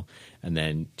 and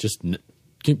then just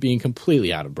being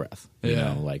completely out of breath,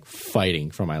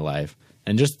 fighting for my life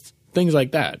and just things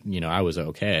like that. I was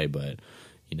okay, but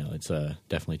you know, it's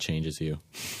definitely changes you.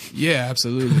 Yeah,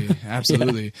 absolutely,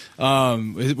 absolutely.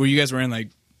 Were you guys wearing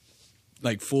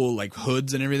like full like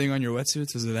hoods and everything on your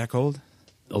wetsuits? Is it that cold?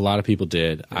 A lot of people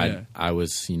did. Yeah. I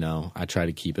was, you know, I try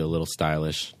to keep it a little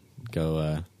stylish.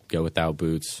 Go without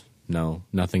boots. No,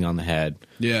 nothing on the head.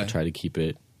 Yeah. I try to keep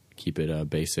it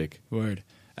basic. Word.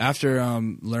 After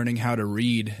learning how to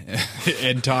read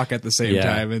and talk at the same Yeah.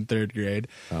 time in 3rd grade,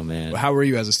 Oh man. how were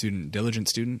you as a student? Diligent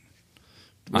student?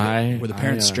 Were the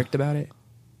parents strict about it?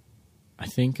 I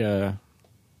think I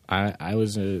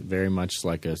was very much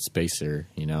like a spacer,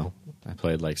 you know. I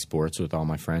played like sports with all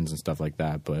my friends and stuff like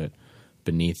that, but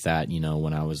beneath that, you know,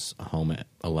 when I was home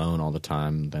alone all the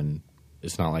time, then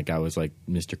it's not like I was like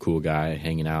Mr. Cool Guy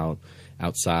hanging out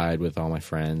outside with all my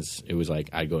friends. It was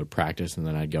like I'd go to practice and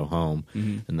then I'd go home,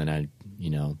 and then I'd, you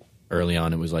know, early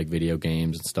on it was like video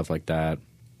games and stuff like that.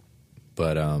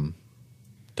 But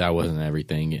that wasn't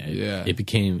everything. It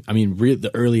became, I mean,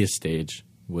 the earliest stage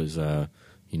was,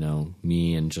 you know,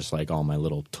 me and just like all my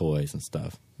little toys and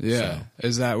stuff. Yeah. So,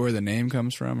 Is that where the name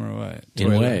comes from or what?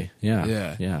 in a way, yeah.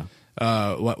 Yeah.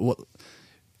 Yeah. What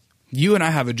you and I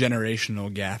have a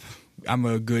generational gap. I'm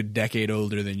a good decade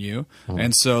older than you. Oh.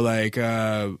 And so like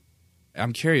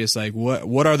I'm curious, like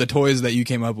what are the toys that you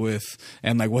came up with,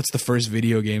 and like what's the first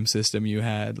video game system you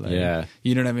had? Like, Yeah.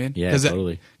 You know what I mean? Yeah,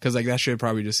 totally. Because like that shit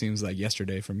probably just seems like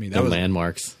yesterday for me. That The was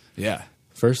landmarks. Yeah.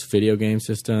 First video game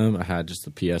system, I had just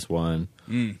the PS1.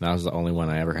 That was the only one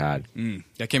I ever had.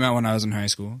 That came out when I was in high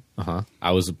school.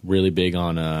 I was really big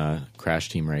on Crash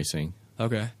Team Racing.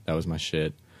 Okay. That was my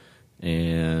shit.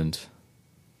 And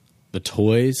the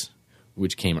toys,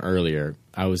 which came earlier,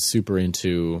 I was super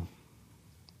into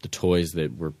the toys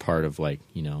that were part of, like,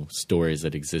 you know, stories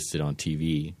that existed on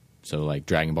TV. So like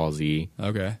Dragon Ball Z.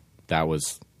 Okay. That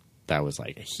was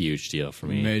like a huge deal for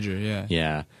me. Major, yeah.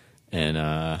 Yeah. And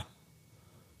I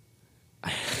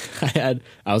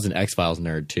was an X-Files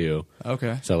nerd too.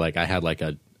 Okay. So like I had like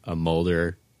a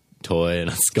Mulder toy and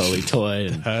a Scully toy,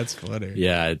 and That's funny.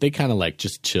 yeah, they kind of like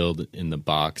just chilled in the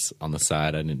box on the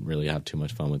side. I didn't really have too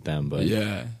much fun with them, but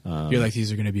Yeah. You're like,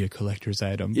 these are going to be a collector's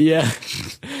item. yeah,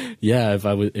 yeah.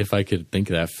 If I could think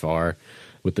that far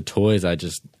with the toys, I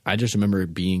just remember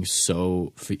being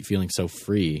so feeling so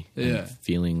free, and Yeah.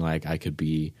 feeling like I could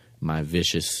be my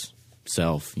vicious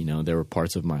self. You know, there were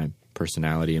parts of my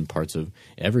personality and parts of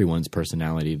everyone's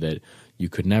personality that you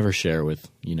could never share with,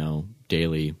 you know,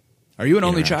 daily. Are you an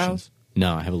only child? interactions.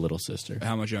 No, I have a little sister.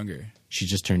 How much younger? She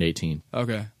just turned 18.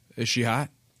 Okay. Is she hot?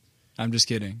 I'm just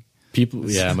kidding. People,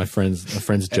 yeah, my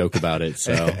friends joke about it,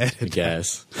 so I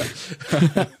guess.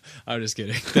 I'm just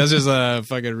kidding. That's just a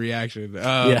fucking reaction.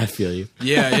 Yeah, I feel you.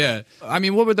 yeah. I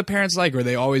mean, what were the parents like? Were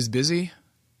they always busy?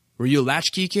 Were you a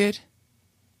latchkey kid?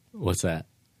 What's that?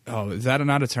 Oh, is that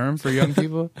not a term for young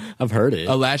people? I've heard it.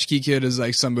 A latchkey kid is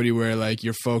like somebody where like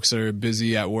your folks are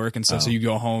busy at work and stuff, so you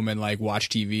go home and like watch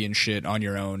TV and shit on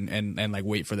your own and like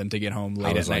wait for them to get home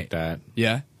late I was at night. like that.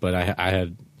 Yeah? But I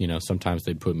had, you know, sometimes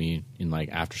they'd put me in like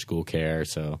after school care,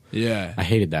 so Yeah. I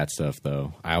hated that stuff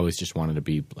though. I always just wanted to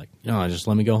be like, no, just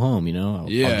let me go home, you know. I'll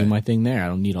Yeah. do my thing there. I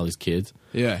don't need all these kids.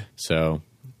 Yeah. So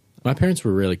my parents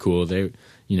were really cool. They,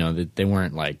 you know, they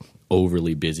weren't like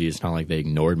overly busy. It's not like they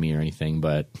ignored me or anything,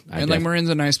 but And like Marin's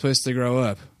a nice place to grow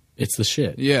up. it's the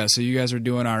shit. Yeah, so you guys are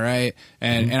doing all right,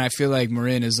 and I feel like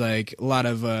Marin is like a lot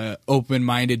of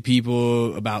open-minded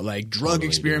people about like drug Totally,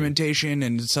 experimentation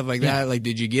and stuff like that. Like,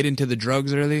 did you get into the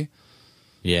drugs early?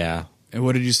 Yeah. And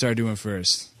what did you start doing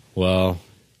first? Well,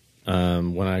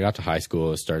 when I got to high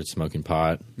school, I started smoking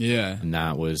pot, Yeah, and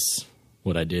that was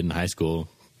what I did in high school.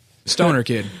 stoner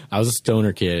kid. I was a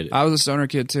stoner kid. I was a stoner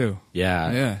kid too.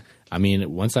 Yeah. Yeah, I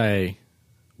mean, once I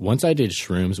did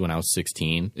shrooms when I was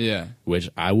 16, yeah, which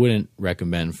I wouldn't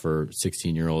recommend for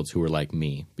 16-year-olds who were like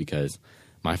me, because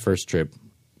my first trip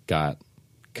got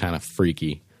kind of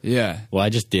freaky. yeah. Well, I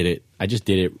just did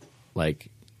it like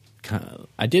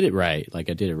I did it right. Like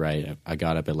I did it right. I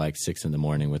got up at like 6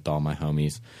 a.m. with all my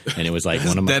homies, and it was like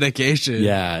one of my dedication.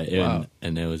 yeah, Wow.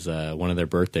 and it was one of their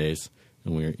birthdays,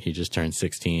 and he just turned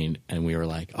 16, and we were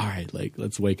like, all right, like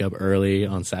let's wake up early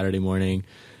on Saturday morning,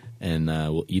 and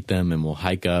we'll eat them, and we'll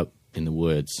hike up in the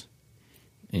woods,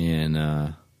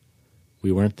 and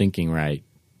we weren't thinking right.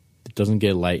 It doesn't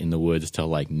get light in the woods till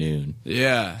like noon,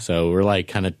 Yeah, so we're like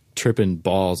kind of tripping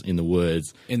balls in the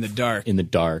woods in the dark. in the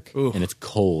dark, Oof. and it's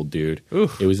cold, dude.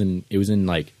 Oof. It was in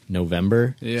like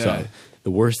November. Yeah. So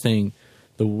the worst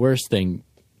thing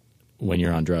when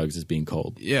you're on drugs is being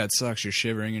cold. Yeah, it sucks. You're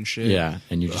shivering and shit. Yeah,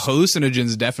 and you just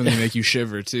Hallucinogens definitely make you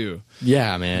shiver too.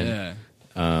 yeah, man.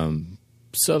 Yeah.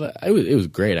 So it was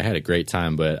great. I had a great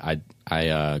time, but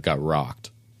I got rocked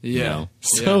You Yeah. know?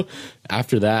 So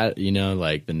after that, you know,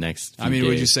 like the next few I mean,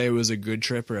 would you days, say it was a good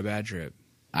trip or a bad trip?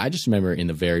 I just remember in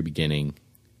the very beginning,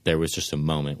 there was just a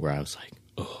moment where I was like,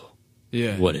 oh,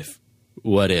 Yeah. what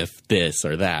if this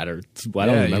or that, or I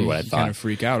don't remember what I thought. Kind of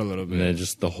freak out a little bit. And then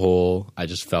just I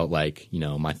just felt like, you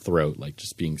know, my throat, like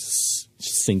just being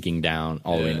sinking down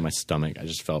all the way into my stomach. I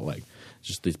just felt like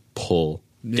just this pull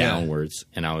downwards.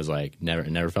 And I was like,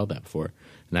 never felt that before.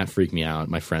 And that freaked me out.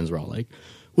 My friends were all like,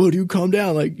 whoa, dude, calm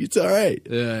down. Like, it's all right.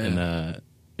 Yeah. And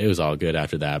it was all good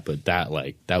after that. But that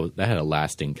had a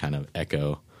lasting kind of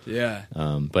echo. Yeah.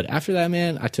 But after that,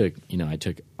 man, I took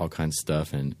all kinds of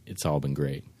stuff, and it's all been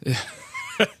great.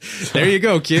 There you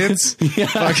go, kids.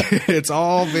 Fuck, it's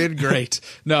all been great.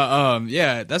 No,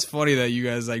 yeah, that's funny that you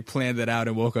guys like planned it out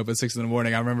and woke up at 6 a.m.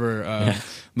 I remember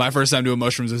my first time doing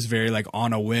mushrooms was very like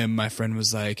on a whim. My friend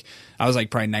was like, I was like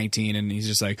probably 19, and he's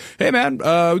just like, "Hey man,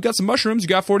 we got some mushrooms. You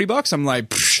got $40?" I'm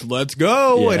like, "Let's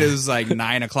go!" Yeah. It is like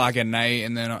 9 o'clock at night,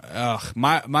 and then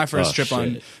my first trip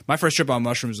on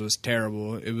mushrooms was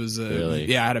terrible. It was Really?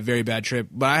 yeah, I had a very bad trip,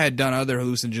 but I had done other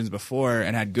hallucinogens before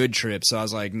and had good trips, so I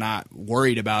was like not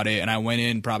worried about it, and I went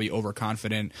in probably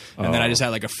overconfident, and then I just had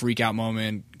like a freak out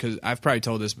moment because I've probably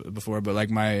told this before, but like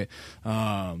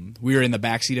we were in the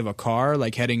backseat of a car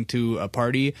like heading to a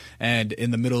party, and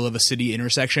in the middle of a city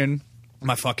intersection,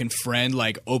 my fucking friend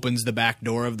like opens the back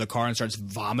door of the car and starts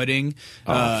vomiting.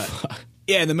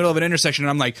 Yeah, in the middle of an intersection, and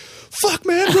I'm like, "Fuck,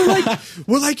 man,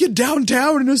 we're like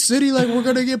downtown in a city, like we're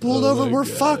gonna get pulled over. We're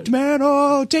fucked, man.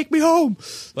 Oh, take me home."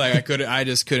 Like I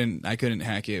just couldn't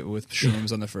hack it with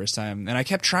shrooms on the first time, and I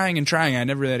kept trying and trying. I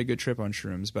never really had a good trip on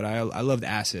shrooms, but I loved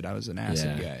acid. I was an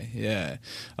acid guy. Yeah,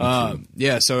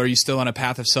 yeah. So, are you still on a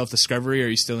path of self discovery? Are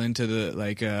you still into the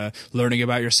like learning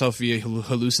about yourself via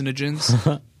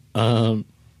hallucinogens?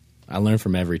 I learn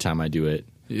from every time I do it.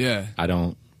 Yeah, I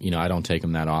don't take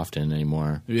them that often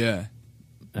anymore. yeah.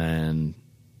 And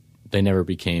they never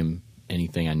became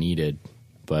anything I needed,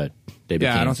 but they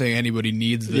became. Yeah, I don't think anybody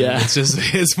needs them. Yeah.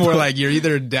 It's more like you're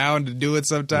either down to do it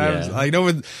sometimes. Yeah. Like no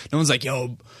one's like,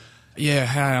 "Yo, yeah,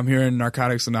 hi, I'm here in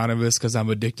Narcotics Anonymous because I'm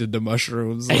addicted to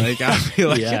mushrooms." Like I feel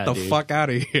like Yeah, get the dude. fuck out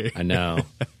of here. I know.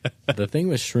 The thing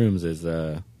with shrooms is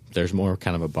there's more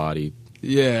kind of a body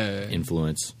Yeah,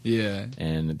 influence, yeah,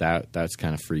 and that's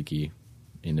kind of freaky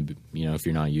if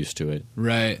you're not used to it.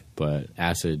 right. But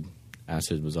acid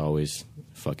was always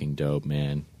fucking dope,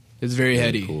 man. It's very Really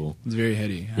heady. cool. It's very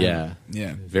heady. Yeah.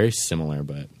 yeah, Very similar,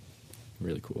 but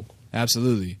really cool.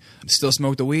 absolutely. Still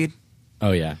smoke the weed?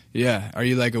 Oh yeah. Yeah. Are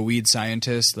you like a weed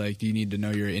scientist? Like, do you need to know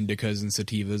your indicas and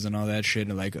sativas and all that shit?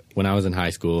 And like, When I was in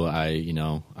high school, I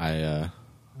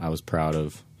was proud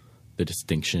of the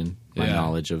distinction, my Yeah.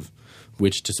 knowledge of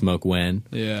which to smoke when.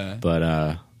 yeah,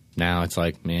 But now it's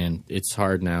like, man, it's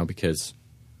hard now because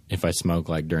if I smoke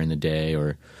like during the day,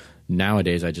 or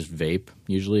nowadays I just vape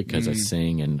usually because I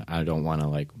sing and I don't want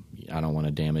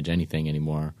to damage anything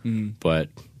anymore. But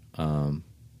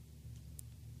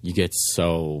you get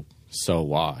so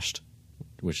washed,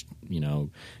 which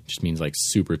just means like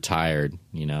super tired,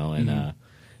 and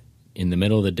in the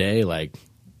middle of the day, like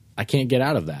I can't get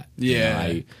out of that.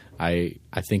 Yeah. I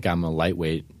think I'm a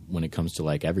lightweight when it comes to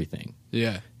like everything,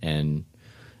 yeah. and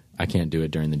I can't do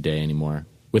it during the day anymore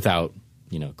without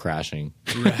crashing.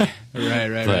 Right.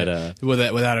 But,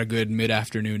 without a good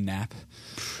mid-afternoon nap.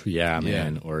 Yeah,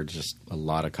 man, or just a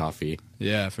lot of coffee.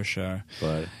 Yeah, for sure.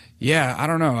 But Yeah, I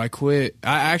don't know. I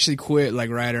actually quit like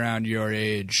right around your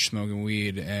age smoking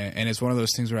weed, and it's one of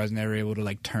those things where I was never able to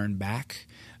like turn back.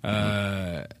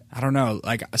 I don't know.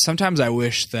 Like sometimes I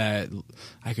wish that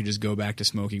I could just go back to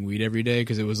smoking weed every day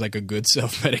because it was like a good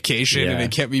self-medication and Yeah.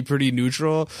 it kept me pretty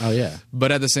neutral. oh yeah,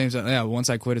 But at the same time, yeah, once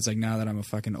I quit, it's like now that I'm a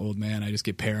fucking old man, I just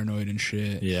get paranoid and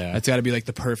shit. Yeah. That's got to be like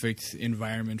the perfect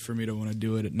environment for me to want to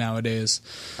do it nowadays.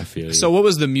 I feel you. So what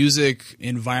was the music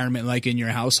environment like in your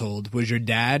household? Was your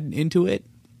dad into it?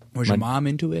 Was your mom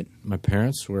into it? My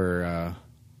parents were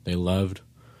they loved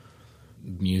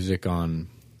music on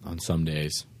some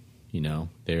days.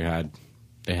 They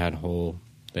had a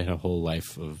whole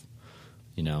life of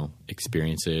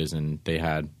experiences, and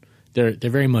they're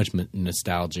very much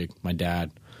nostalgic. My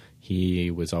dad,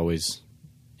 he was always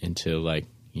into like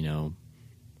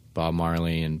Bob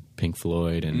Marley and Pink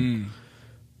Floyd and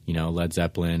Led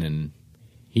Zeppelin, and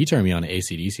he turned me on to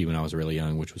AC/DC when I was really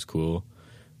young, which was cool.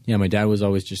 Yeah, my dad was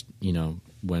always just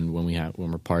when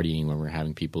we're partying, when we're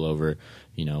having people over,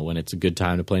 when it's a good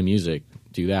time to play music,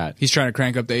 do that. He's trying to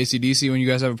crank up the AC/DC when you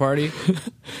guys have a party.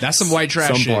 That's some white trash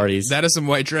Some shit. parties. That is some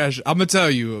white trash. I'm gonna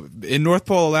tell you, in North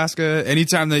Pole, Alaska,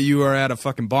 anytime that you are at a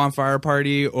fucking bonfire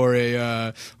party or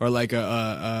a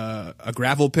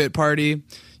gravel pit party,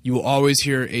 you will always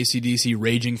hear AC/DC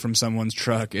raging from someone's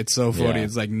truck. It's so funny. Yeah.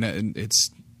 It's like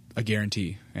it's a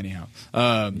guarantee. Anyhow,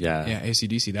 Yeah.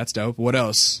 AC/DC. That's dope. What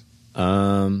else?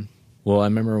 Well, I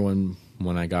remember when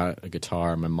I got a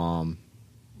guitar, my mom,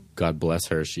 God bless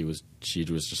her, she was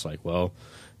just like, well,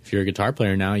 if you're a guitar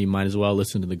player now, you might as well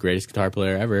listen to the greatest guitar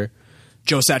player ever,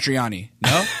 Joe Satriani.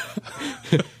 No.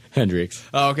 Hendrix.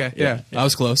 Oh, okay. Yeah. I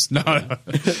was close. No.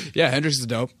 Yeah, Hendrix is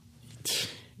dope.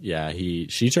 Yeah,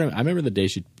 she turned. I remember the day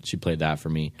she played that for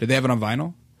me. Did they have it on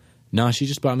vinyl? No, she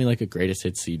just bought me like a greatest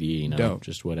hits CD, Dope.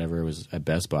 just whatever was at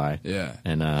Best Buy. Yeah.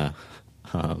 And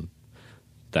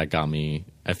that got me.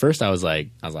 At first, I was like,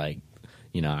 I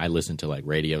listened to like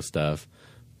radio stuff,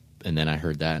 and then I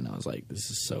heard that, and I was like,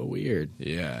 this is so weird.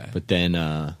 Yeah. But then,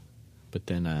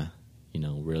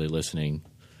 really listening,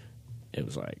 it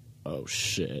was like, oh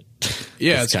shit.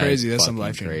 Yeah, This it's guy's crazy. That's some fucking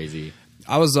life changing. crazy.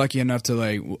 I was lucky enough to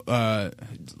like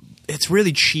it's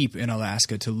really cheap in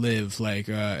Alaska to live, like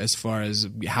as far as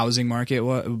housing market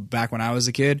back when I was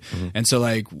a kid. And so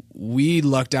like we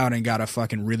lucked out and got a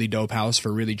fucking really dope house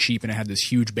for really cheap, and it had this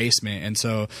huge basement. And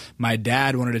so my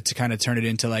dad wanted to kind of turn it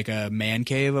into like a man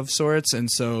cave of sorts, and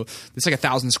so it's like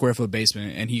 1,000 square foot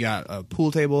basement, and he got a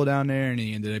pool table down there, and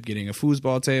he ended up getting a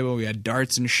foosball table. We had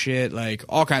darts and shit, like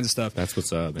all kinds of stuff. That's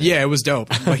what's up, man. Yeah, it was dope.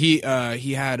 But he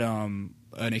had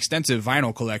an extensive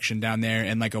vinyl collection down there,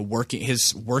 and like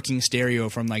his working stereo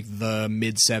from like the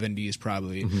mid 70s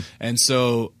probably. And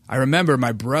so I remember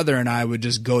my brother and I would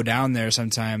just go down there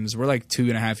sometimes. We're like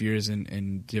 2.5 years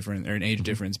in different or in age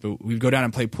difference, but we'd go down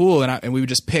and play pool, and we would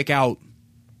just pick out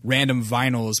random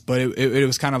vinyls, but it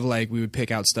was kind of like we would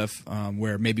pick out stuff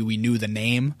where maybe we knew the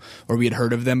name or we had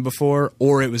heard of them before,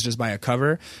 or it was just by a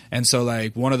cover. And so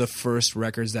like one of the first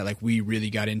records that like we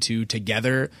really got into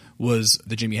together was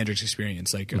the Jimi Hendrix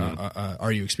Experience, like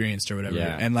Are You Experienced or whatever.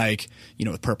 Yeah. And like,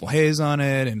 with Purple Haze on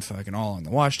it and fucking All on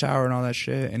the Watchtower and all that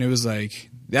shit. And it was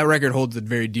like, that record holds a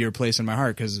very dear place in my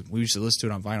heart because we used to listen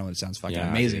to it on vinyl and it sounds fucking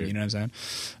amazing. Dude. You know what I'm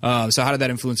saying? So how did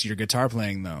that influence your guitar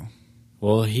playing though?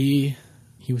 Well, he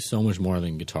was so much more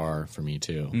than guitar for me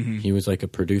too. He was like a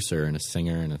producer and a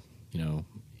singer, and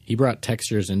he brought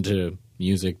textures into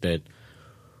music that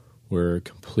were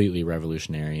completely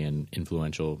revolutionary and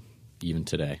influential even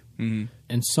today. And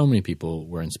so many people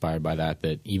were inspired by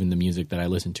that even the music that I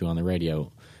listened to on the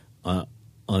radio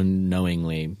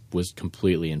unknowingly was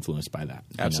completely influenced by that.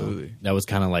 Absolutely. That was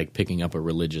kind of like picking up a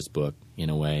religious book in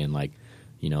a way, and like,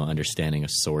 understanding a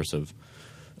source of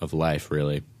life,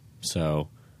 really. So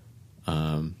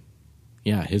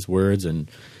his words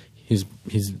and his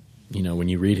when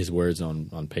you read his words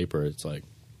on paper, it's like,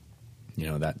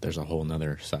 that there's a whole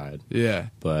nother side. Yeah.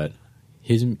 But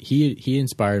he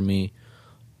inspired me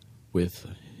with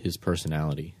his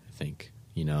personality, I think.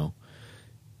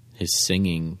 His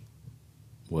singing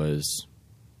was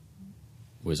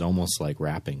almost like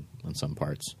rapping on some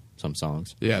parts, some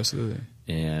songs. Yeah, absolutely.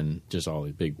 And just all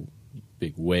the big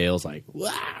wails, like,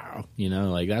 wow,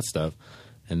 like that stuff.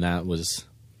 And that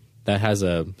has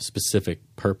a specific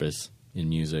purpose in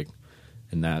music,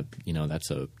 and that's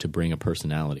to bring a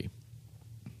personality.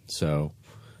 So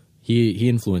he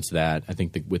influenced that. I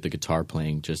think with the guitar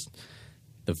playing, just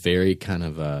the very kind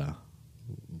of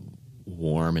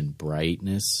warm and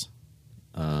brightness.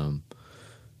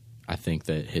 I think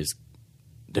that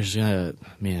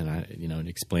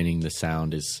explaining the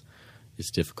sound is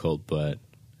difficult, but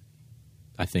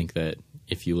I think that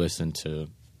if you listen to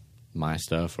my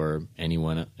stuff or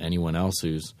anyone else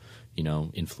who's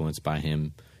influenced by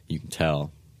him, you can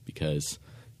tell, because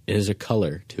there's a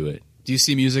color to it. Do you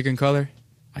see music in color?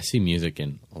 I see music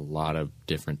in a lot of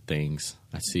different things.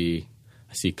 I see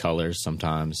colors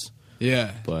sometimes.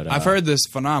 Yeah, but I've heard this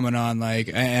phenomenon, like,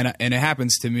 and it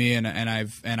happens to me, and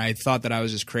I thought that I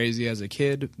was just crazy as a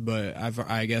kid, but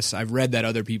I guess I've read that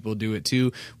other people do it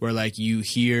too, where like you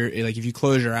hear, like if you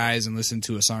close your eyes and listen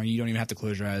to a song, you don't even have to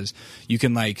close your eyes, you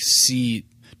can like see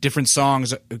different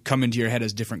songs come into your head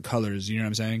as different colors. You know what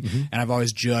I'm saying? And I've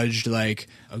always judged like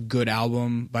a good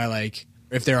album by like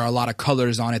if there are a lot of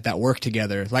colors on it that work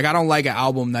together. Like I don't like an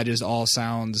album that just all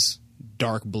sounds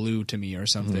dark blue to me or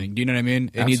something. Do you know what I mean?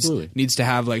 It needs to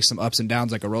have like some ups and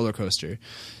downs, like a roller coaster.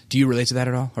 Do you relate to that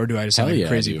at all, or do I just sound like a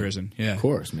crazy person? Yeah, of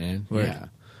course, man. Word. Yeah,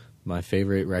 my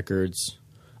favorite records.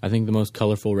 I think the most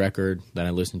colorful record that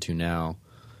I listen to now,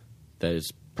 that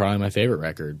is probably my favorite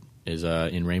record, is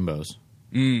In Rainbows.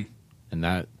 And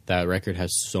that record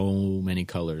has so many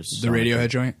colors. The Radiohead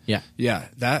joint? Yeah. Yeah.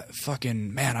 That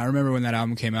fucking, man, I remember when that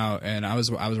album came out, and I was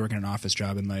working an office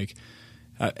job, and like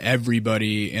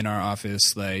everybody in our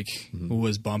office like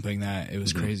was bumping that. It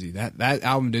was crazy. That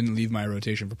album didn't leave my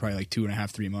rotation for probably like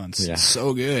 2.5-3 months. Yeah.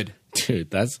 So good.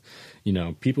 Dude, that's,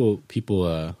 people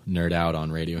nerd out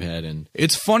on Radiohead, and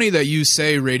It's funny that you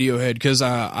say Radiohead because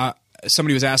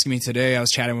somebody was asking me today. I was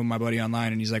chatting with my buddy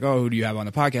online, and he's like, "Oh, who do you have on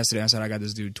the podcast today?" I said, "I got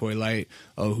this dude, Toy Light."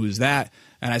 "Oh, who's that?"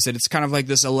 And I said, "It's kind of like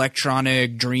this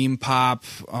electronic dream pop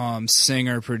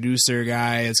singer producer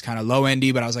guy. It's kind of low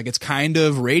endy, but I was like, it's kind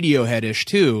of Radiohead-ish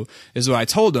too." Is what I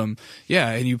told him.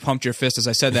 Yeah, and you pumped your fist as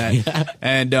I said that. Yeah.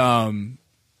 And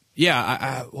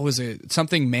yeah, what was it?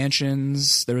 Something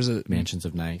Mansions. There was a Mansions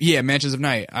of Night. Yeah, Mansions of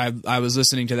Night. I was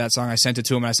listening to that song. I sent it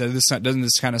to him, and I said, doesn't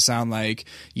this kind of sound like,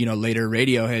 later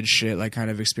Radiohead shit, like kind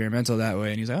of experimental that way?"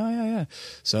 And he's like, "Oh, yeah.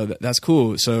 So that's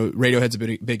cool. So Radiohead's a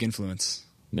big influence.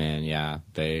 Man, yeah.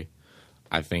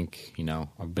 I think,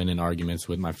 I've been in arguments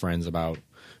with my friends about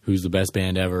who's the best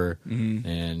band ever,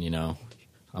 and,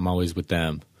 I'm always with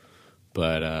them.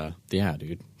 But, yeah,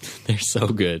 dude, they're so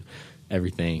good.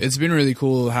 Everything. It's been really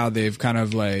cool how they've kind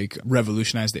of like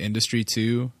revolutionized the industry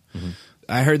too. Mm-hmm.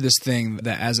 I heard this thing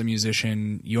that as a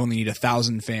musician, you only need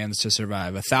 1,000 fans to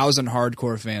survive, 1,000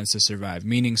 hardcore fans to survive,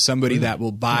 meaning somebody that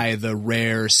will buy the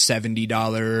rare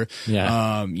 $70,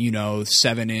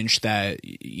 7-inch that,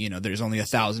 there's only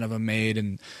 1,000 of them made,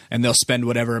 and they'll spend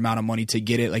whatever amount of money to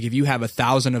get it. Like if you have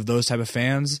 1,000 of those type of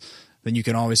fans, then you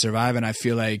can always survive. And I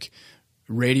feel like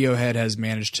Radiohead has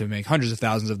managed to make hundreds of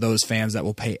thousands of those fans that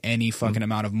will pay any fucking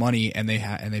amount of money, and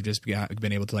they've just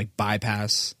been able to like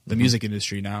bypass the music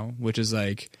industry now, which is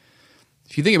like,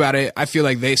 if you think about it, I feel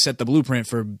like they set the blueprint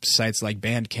for sites like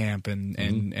Bandcamp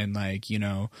and like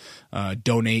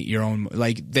donate your own,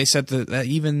 like they set that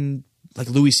even like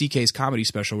Louis C.K.'s comedy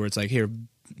special where it's like, here,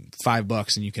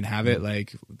 $5 and you can have it.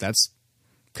 Like that's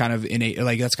kind of innate,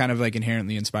 like that's kind of like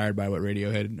inherently inspired by what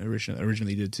Radiohead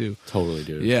originally did too. Totally,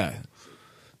 dude. Yeah.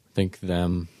 I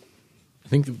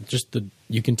think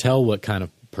you can tell what kind of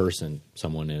person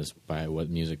someone is by what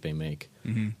music they make.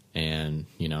 Mm-hmm. And,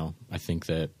 I think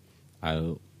that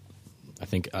I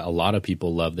think a lot of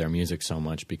people love their music so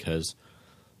much because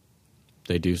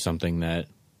they do something that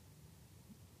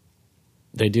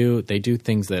they do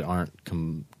things that aren't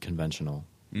conventional,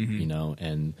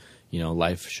 and,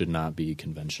 life should not be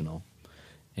conventional.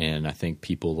 And I think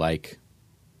people like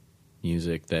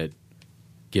music that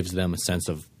gives them a sense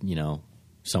of,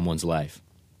 someone's life.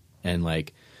 And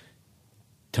like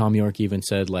Tom York even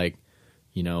said, like,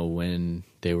 when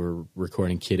they were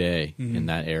recording Kid A in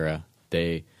that era,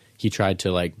 he tried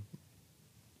to like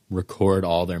record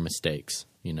all their mistakes,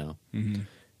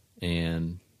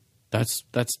 and that's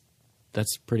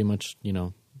pretty much,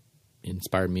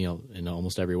 inspired me in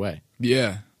almost every way.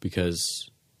 Yeah. Because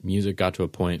music got to a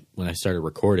point when I started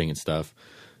recording and stuff,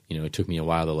 it took me a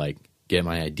while to like get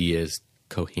my ideas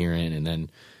coherent, and then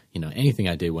anything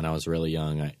I did when I was really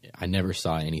young, I never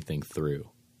saw anything through.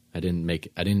 I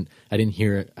didn't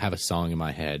have a song in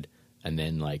my head and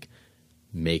then like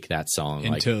make that song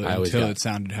until it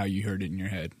sounded how you heard it in your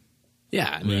head. Yeah,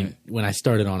 I mean, when I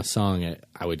started on a song,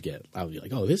 I would be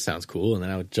like, "Oh, this sounds cool," and then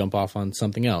I would jump off on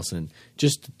something else, and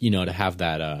just to have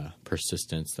that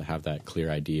persistence, to have that clear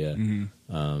idea,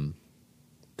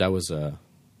 that was a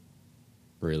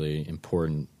really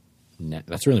important.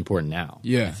 That's really important now.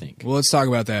 Yeah, I think. Well, let's talk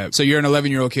about that. So you're an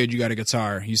 11-year-old kid. You got a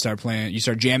guitar. You start playing. You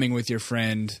start jamming with your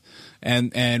friend.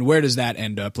 And where does that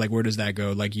end up? Like, where does that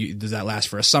go? Like, does that last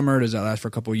for a summer? Does that last for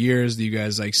a couple of years? Do you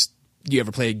guys do you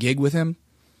ever play a gig with him?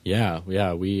 Yeah.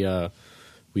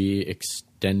 We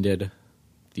extended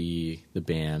the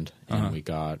band, and we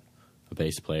got a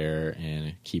bass player and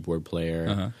a keyboard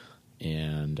player,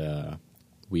 and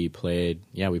we played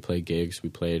gigs. We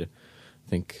played, I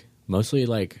think, mostly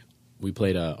like. We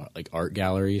played like art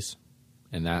galleries,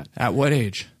 and that. At what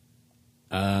age?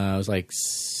 I was like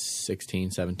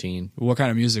 16, 17. What kind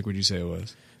of music would you say it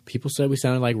was? People said we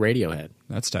sounded like Radiohead.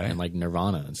 That's tight. And like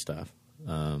Nirvana and stuff.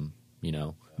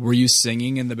 Were you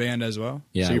singing in the band as well?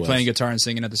 Yeah, so you're playing guitar and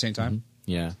singing at the same time?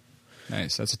 Mm-hmm. Yeah.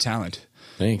 Nice. That's a talent.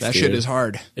 Thanks. That dude. shit is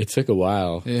hard. It took a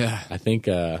while. Yeah. I think,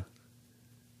 when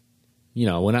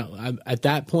I at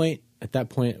that point,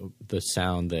 the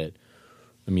sound that.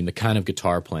 I mean, the kind of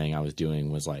guitar playing I was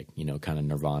doing was like, kind of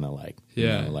Nirvana, like,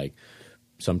 like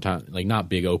sometimes like not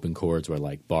big open chords, where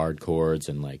like barred chords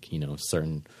and like,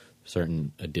 certain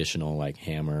additional like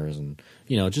hammers and,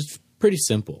 just pretty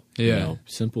simple,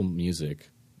 simple music.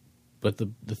 But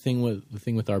the thing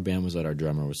with our band was that our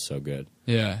drummer was so good,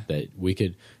 that we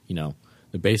could,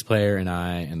 the bass player and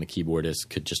I and the keyboardist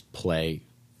could just play,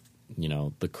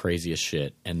 the craziest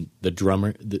shit, and the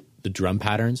drummer, the drum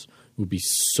patterns would be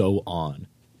so on.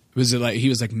 Was it like he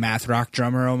was like math rock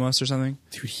drummer almost or something?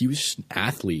 Dude, he was just an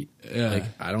athlete. Yeah.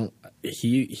 Like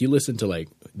he listened to like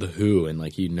The Who, and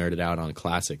like he nerded out on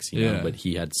classics, but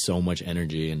he had so much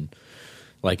energy, and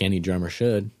like any drummer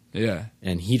should. Yeah.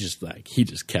 And he just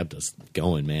kept us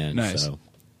going, man. Nice. So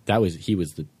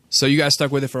So you guys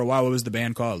stuck with it for a while. What was the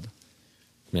band called?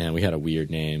 Man, we had a weird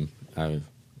name.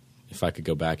 If I could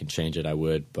go back and change it, I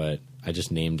would. But I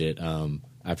just named it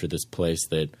after this place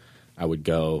that I would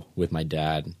go with my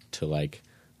dad to like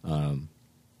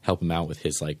help him out with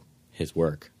his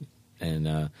work,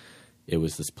 and it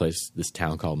was this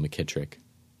town called McKittrick.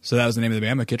 So that was the name of the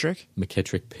band, McKittrick?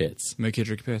 McKittrick Pits.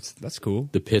 McKittrick Pits. That's cool.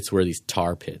 The pits were these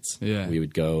tar pits. Yeah. We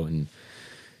would go and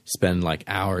spend like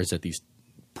hours at these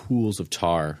pools of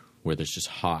tar where there's just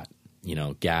hot,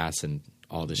 gas and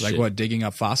all this shit. Like what, digging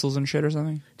up fossils and shit or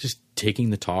something? Just taking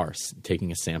the tar,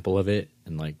 taking a sample of it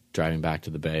and like driving back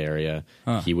to the Bay Area.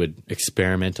 Huh. He would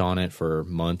experiment on it for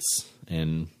months,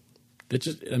 and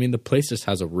the place just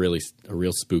has a real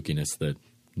spookiness that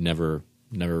never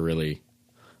really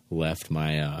left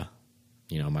my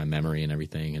my memory and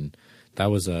everything. And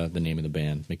that was the name of the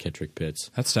band, McKittrick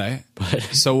Pits. That's tight. But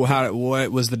So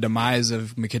what was the demise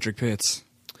of McKittrick Pits?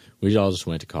 we all just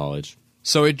went to college.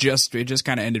 So it just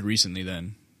kind of ended recently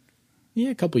then. Yeah,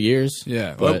 a couple years.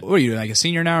 Yeah. But What are you, like a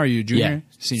senior now? Or are you junior?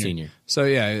 Yeah, senior. So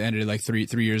yeah, it ended like three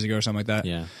years ago or something like that.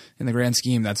 Yeah. In the grand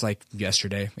scheme, that's like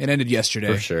yesterday. It ended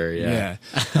yesterday. For sure, yeah.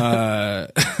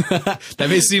 That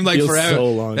may seem like Feels forever.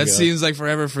 so long That ago. seems like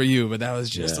forever for you, but that was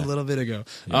just a Yeah. little bit ago.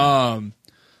 Yeah.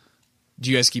 Do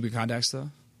you guys keep in contact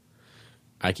still?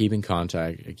 I keep in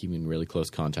really close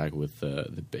contact with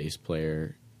the bass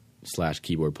player /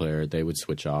 keyboard player. They would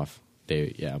switch off.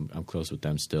 I'm close with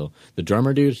them still. The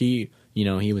drummer dude, he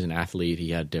was an athlete.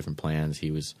 He had different plans.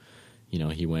 He was,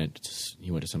 he went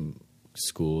to some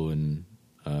school in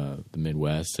the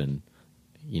Midwest, and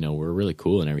we're really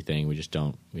cool and everything. We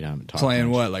haven't talked. Playing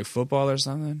much. what, like football or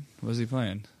something? What was he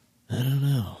playing? I don't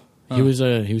know. He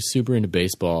was super into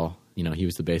baseball. He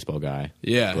was the baseball guy.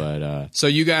 Yeah. But So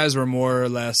you guys were more or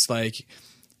less like.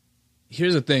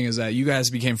 Here's the thing: is that you guys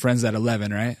became friends at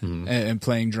 11, right? Mm-hmm. And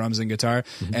playing drums and guitar,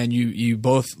 and you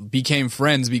both became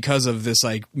friends because of this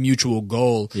like mutual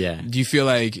goal. Yeah. Do you feel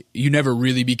like you never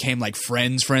really became like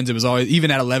friends? It was always, even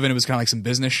at 11, it was kind of like some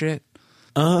business shit.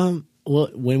 well,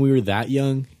 when we were that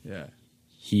young, Yeah.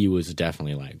 he was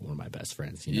definitely like one of my best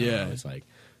friends. Yeah. It was like,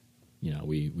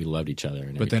 we loved each other.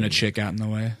 And But then a everything. chick got in the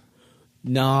way.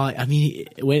 No, I mean,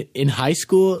 when in high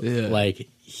school, Yeah. like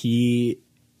he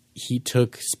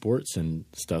took sports and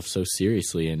stuff so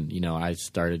seriously, and I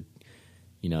started,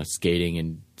 skating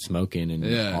and smoking and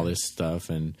Yeah. all this stuff,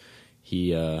 and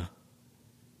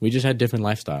we just had different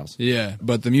lifestyles. Yeah,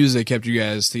 but the music kept you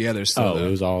guys together still. Oh, though.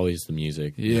 it was always the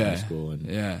music in Yeah. high school, and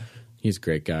Yeah, he's a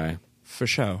great guy. for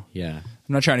sure. Yeah.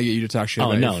 I'm not trying to get you to talk shit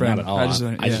Oh about no, your friend. not at all.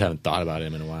 I just haven't thought about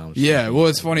him in a while. Yeah, well,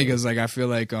 it's funny because like I feel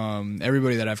like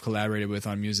everybody that I've collaborated with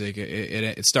on music,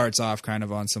 it starts off kind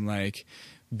of on some like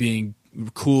being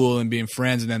cool and being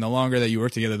friends, and then the longer that you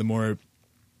work together, the more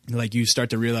like you start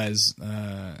to realize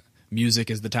music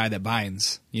is the tie that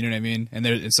binds. You know what I mean? And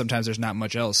sometimes there's not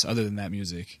much else other than that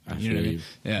music. You know what I mean?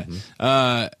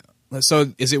 Yeah.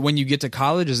 So is it when you get to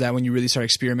college? Is that when you really start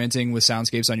experimenting with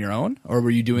soundscapes on your own, or were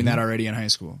you doing that already in high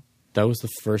school? That was the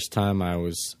first time I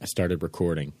started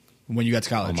recording When you got to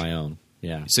college? on my own.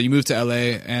 Yeah. So you moved to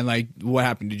LA, and like, what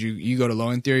happened? Did you go to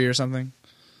Low End Theory or something?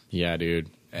 Yeah, dude.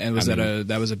 And was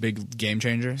that was a big game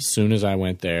changer? As soon as I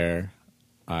went there,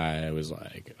 I was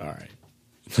like, all right.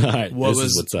 All right,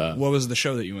 is what's up. What was the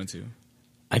show that you went to?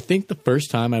 I think the first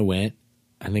time I went,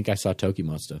 I think I saw Toki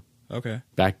Mosta. Okay.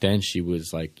 Back then, she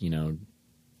was like,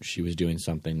 she was doing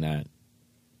something that,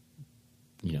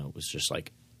 was just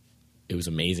like, it was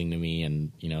amazing to me.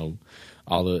 And,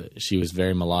 she was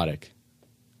very melodic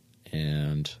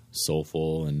and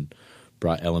soulful and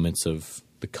brought elements of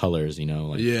the colors,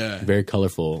 Yeah. very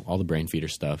colorful, all the Brain Feeder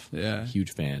stuff. Yeah.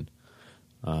 Huge fan.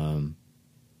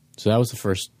 So that was the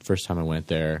first time I went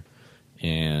there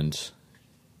and,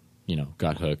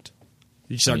 got hooked.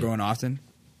 Did you start going often?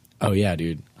 Oh yeah,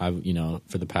 dude. I've,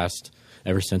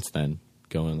 ever since then,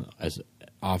 going as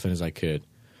often as I could,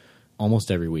 almost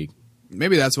every week.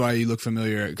 Maybe that's why you look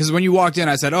familiar. Because when you walked in,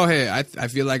 I said, "Oh, hey, I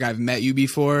feel like I've met you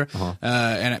before,"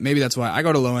 and maybe that's why I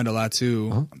go to Low End a lot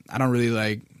too. I don't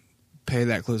really pay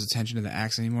that close attention to the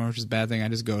acts anymore, which is a bad thing. I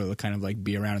just go to kind of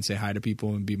be around and say hi to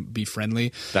people and be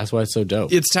friendly. That's why it's so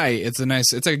dope. It's tight.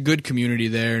 It's a good community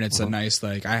there, and it's a nice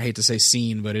I hate to say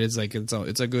scene, but it's a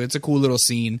cool little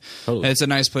scene. Totally. And it's a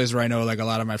nice place where I know a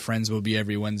lot of my friends will be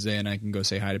every Wednesday, and I can go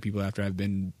say hi to people after I've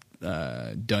been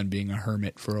done being a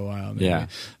hermit for a while. Maybe. Yeah.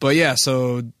 But yeah,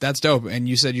 so that's dope. And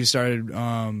you said you started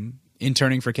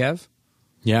interning for Kev?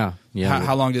 Yeah.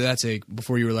 How long did that take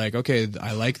before you were like, okay,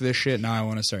 I like this shit, now I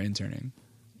want to start interning?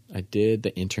 I did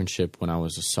the internship when I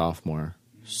was a sophomore.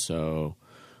 So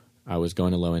I was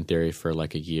going to Low End Theory for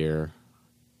like a year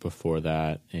before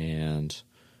that, and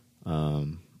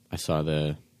I saw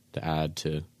the ad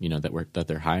to that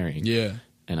they're hiring. Yeah.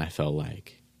 And I felt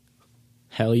like,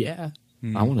 hell yeah,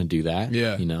 I want to do that.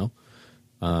 Yeah.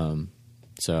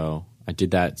 So I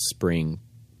did that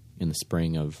in the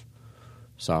spring of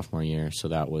sophomore year. So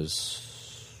that was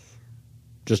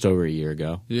just over a year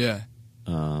ago. Yeah.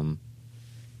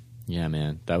 Yeah,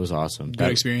 man, that was awesome.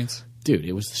 Good experience. Dude,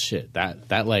 it was the shit.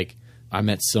 That like, I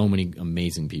met so many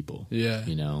amazing people. Yeah.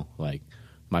 Like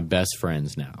my best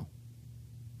friends now.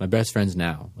 I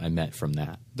met from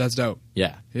that. That's dope.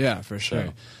 Yeah. Yeah, for sure.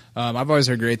 So. I've always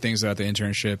heard great things about the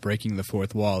internship, breaking the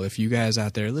fourth wall. If you guys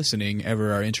out there listening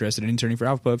ever are interested in interning for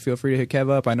Alpha Pub, feel free to hit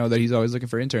Kev up. I know that he's always looking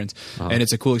for interns. And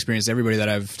it's a cool experience. Everybody that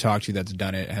I've talked to that's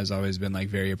done it has always been like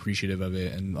very appreciative of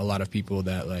it. And a lot of people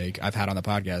that like I've had on the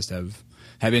podcast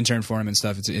have interned for him and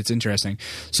stuff. It's interesting.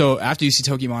 So after you see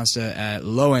Toki Monster at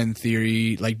Low End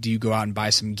Theory, like, do you go out and buy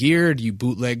some gear? Do you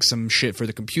bootleg some shit for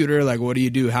the computer? Like, what do you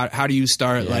do? How do you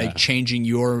start like changing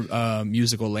your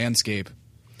musical landscape?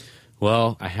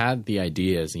 Well, I had the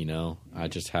ideas, I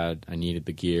needed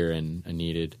the gear, and I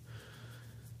needed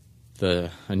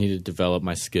to develop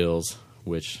my skills,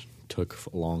 which took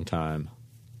a long time.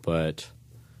 But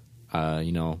I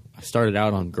started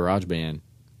out on GarageBand,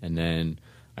 and then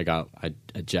I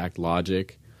jacked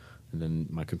Logic, and then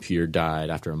my computer died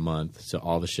after a month. So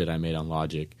all the shit I made on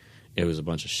Logic, it was a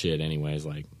bunch of shit anyways,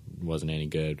 like it wasn't any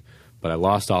good. But I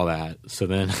lost all that. So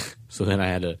then I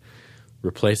had to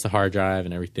replace the hard drive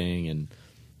and everything, and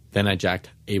then I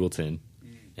jacked Ableton,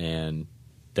 and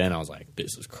then I was like,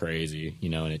 this is crazy,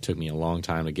 and it took me a long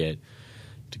time to get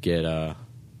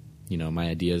my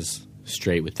ideas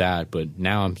straight with that. But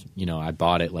now I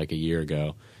bought it like a year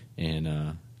ago, and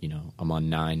I'm on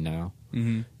 9 now,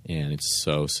 and it's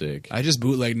so sick. I just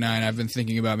bootlegged 9. I've been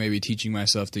thinking about maybe teaching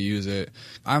myself to use it.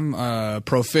 I'm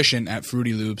proficient at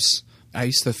Fruity Loops. I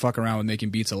used to fuck around with making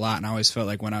beats a lot, and I always felt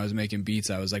like when I was making beats,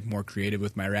 I was like more creative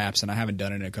with my raps, and I haven't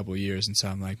done it in a couple of years, and so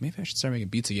I'm like, maybe I should start making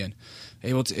beats again.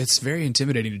 It's very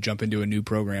intimidating to jump into a new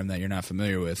program that you're not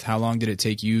familiar with. How long did it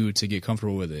take you to get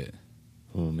comfortable with it?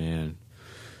 Oh, man.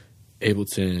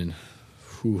 Ableton,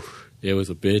 it was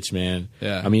a bitch, man.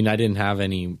 Yeah. I mean, I didn't have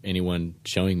anyone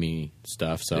showing me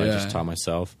stuff, so I just taught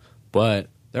myself. But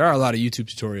there are a lot of YouTube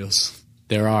tutorials.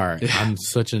 There are. Yeah. I'm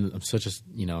such an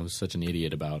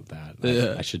idiot about that.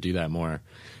 I should do that more.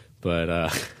 But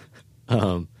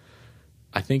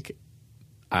I think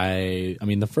I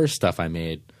mean the first stuff I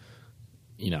made,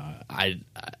 I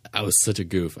was such a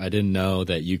goof. I didn't know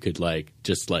that you could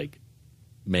just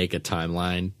make a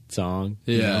timeline song.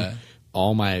 Yeah.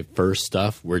 All my first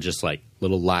stuff were just like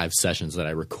little live sessions that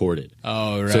I recorded.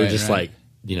 Oh, right. So just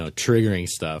triggering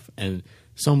stuff, and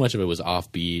so much of it was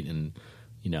offbeat, and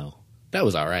that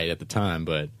was all right at the time,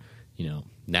 but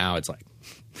now it's like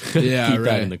keep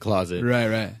that in the closet.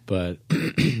 Right. But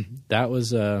that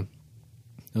was when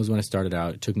I started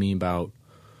out. It took me about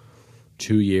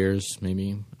 2 years,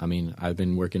 maybe. I mean, I've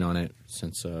been working on it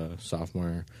since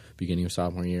beginning of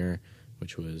sophomore year,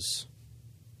 which was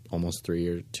almost 3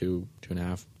 years, two and a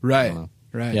half. Right.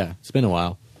 Yeah, it's been a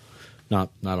while.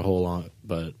 Not a whole lot,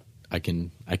 but I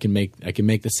can make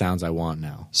the sounds I want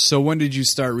now. So when did you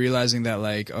start realizing that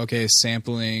okay,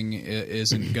 sampling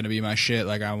isn't going to be my shit?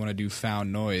 Like I want to do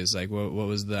found noise. Like what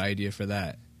was the idea for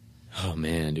that? Oh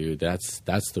man, dude, that's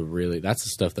the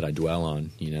stuff that I dwell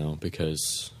on,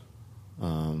 because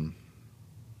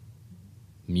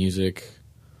music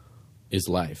is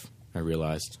life. I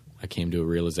realized. I came to a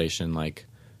realization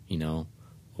a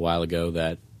while ago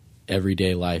that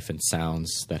everyday life and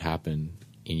sounds that happen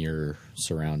in your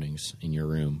surroundings, in your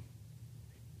room,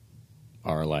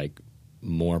 are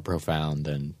more profound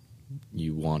than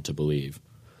you want to believe.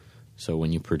 So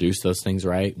when you produce those things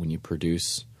right, when you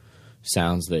produce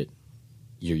sounds that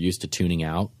you're used to tuning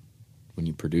out, when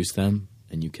you produce them,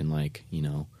 and you can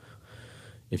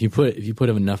if you put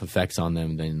enough effects on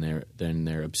them, then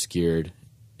they're obscured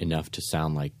enough to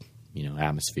sound like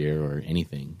atmosphere or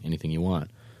anything you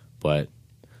want. But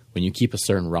when you keep a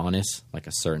certain rawness, like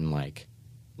a certain like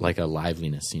a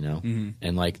liveliness, and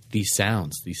these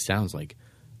sounds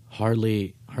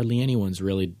hardly anyone's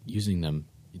really using them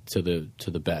to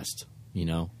the best,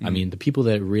 I mean, the people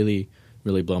that really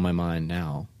really blow my mind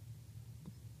now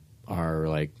are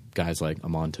guys like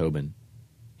Amon Tobin.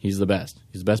 He's the best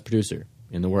producer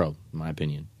in the world, in my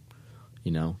opinion.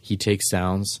 He takes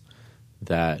sounds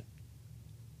that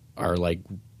are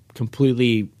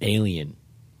completely alien,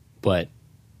 but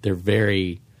they're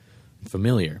very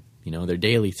familiar. They're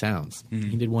daily sounds.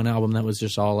 He did one album that was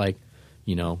just all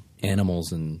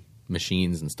animals and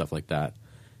machines and stuff like that.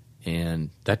 And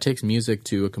that takes music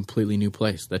to a completely new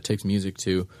place. That takes music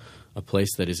to a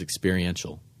place that is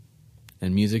experiential.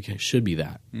 And music should be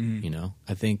that, you know?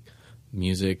 I think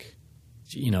music,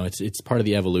 you know, it's part of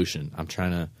the evolution. I'm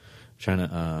trying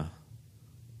to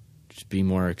just be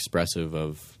more expressive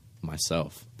of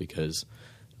myself, because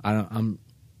I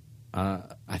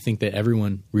think that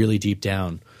everyone really deep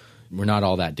down, we're not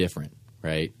all that different,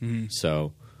 right?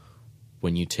 So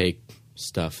when you take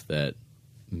stuff that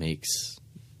makes,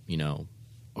 you know,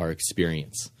 our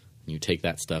experience, and you take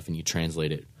that stuff and you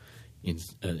translate it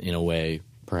in a way,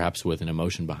 perhaps with an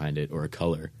emotion behind it or a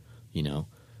color, you know,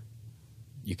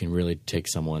 you can really take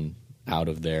someone out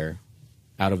of their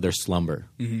slumber.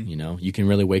 You know, you can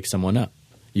really wake someone up.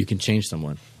 You can change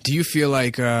someone. Do you feel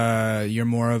like you're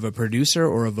more of a producer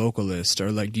or a vocalist,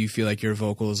 or like do you feel like your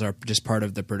vocals are just part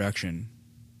of the production?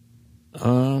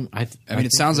 I mean,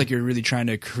 it sounds like you're really trying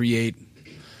to create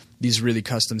these really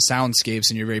custom soundscapes,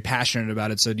 and you're very passionate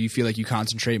about it. So do you feel like you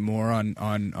concentrate more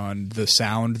on the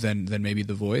sound than maybe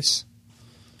the voice?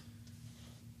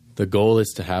 The goal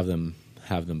is to have them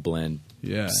blend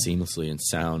seamlessly and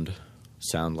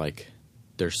sound like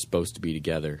they're supposed to be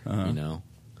together. You know,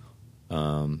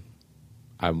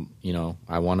 I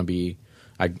want to be.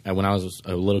 When I was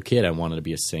a little kid, I wanted to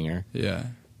be a singer. Yeah,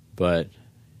 but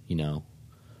you know,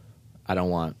 I don't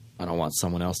want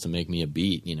someone else to make me a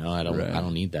beat. You know, I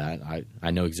don't need that.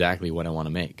 I know exactly what I want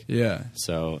to make. Yeah.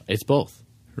 So it's both.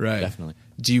 Right. Definitely.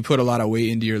 Do you put a lot of weight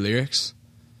into your lyrics?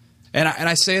 And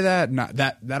I say that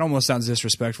that almost sounds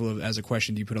disrespectful as a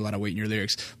question. Do you put a lot of weight in your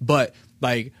lyrics? But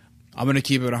like, I'm gonna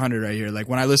keep it 100 right here. Like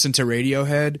when I listen to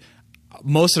Radiohead,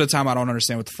 most of the time I don't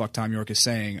understand what the fuck Thom Yorke is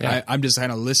saying. Yeah. I'm just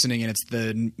kind of listening, and it's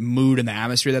the mood and the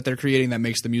atmosphere that they're creating that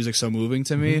makes the music so moving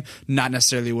to me. Not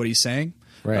necessarily what he's saying.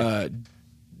 Right.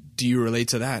 Do you relate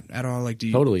to that at all? Like, do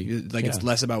you totally like it's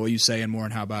less about what you say and more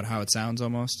and about how it sounds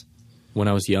almost? When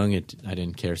I was young, I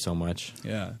didn't care so much.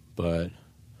 Yeah. But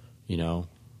you know,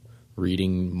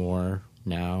 reading more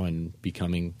now and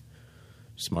becoming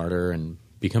smarter and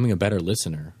becoming a better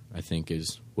listener, I think,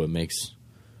 is what makes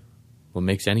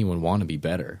anyone want to be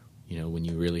better. You know, when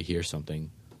you really hear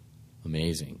something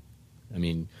amazing. I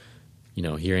mean, you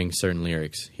know, hearing certain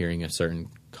lyrics, hearing a certain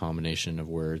combination of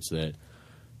words that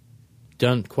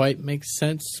don't quite make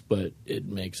sense, but it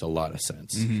makes a lot of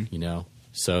sense. You know,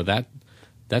 so that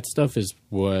stuff is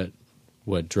what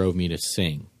drove me to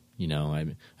sing. You know, I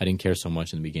didn't care so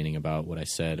much in the beginning about what I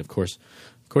said. Of course,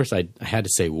 I had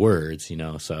to say words. You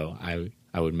know, so I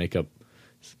would make up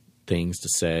things to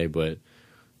say, but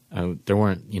there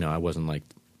weren't. You know, I wasn't like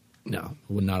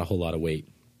not a whole lot of weight.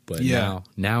 But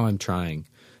now I'm trying.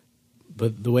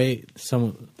 But the way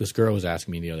this girl was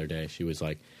asking me the other day, she was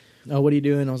like, "Oh, what are you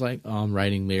doing?" I was like, "Oh, I'm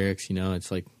writing lyrics. You know, it's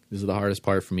like this is the hardest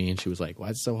part for me." And she was like, "Why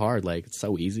is it so hard? Like it's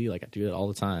so easy. Like I do it all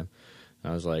the time."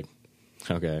 And I was like,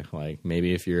 "Okay, like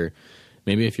maybe if you're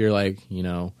like, you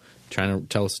know, trying to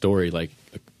tell a story like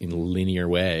in a linear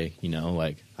way, you know,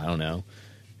 like I don't know,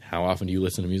 how often do you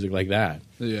listen to music like that?"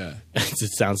 Yeah,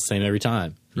 it sounds the same every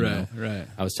time. Right.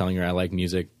 I was telling her I like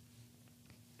music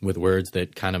with words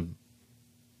that kind of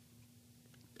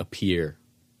appear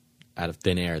out of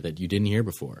thin air that you didn't hear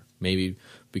before. Maybe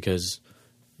because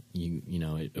you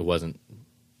know it wasn't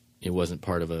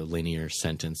part of a linear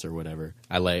sentence or whatever.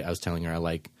 I was telling her I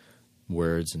like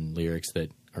words and lyrics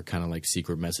that are kind of like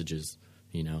secret messages.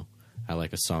 You know, I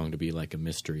like a song to be like a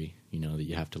mystery. You know, that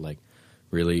you have to like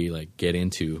really like get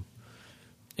into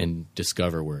and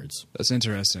discover words. That's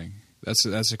interesting.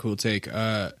 That's a cool take.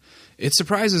 It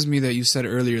surprises me that you said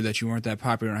earlier that you weren't that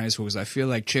popular in high school, because I feel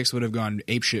like chicks would have gone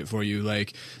apeshit for you.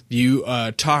 Like you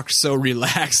talk so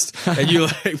relaxed and you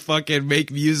like fucking make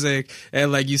music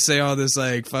and like you say all this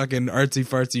like fucking artsy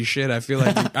fartsy shit. I feel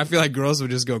like girls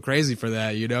would just go crazy for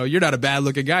that. You know, you're not a bad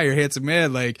looking guy. You're a handsome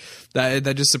man. Like that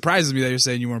just surprises me that you're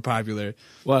saying you weren't popular.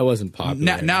 Well, I wasn't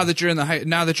popular. Now that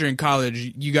you're in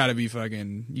college, you gotta be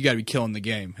killing the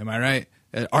game. Am I right?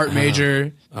 Art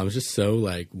major. I was just so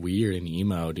like weird and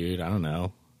emo, dude. I don't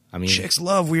know. I mean, chicks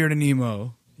love weird and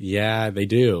emo. Yeah, they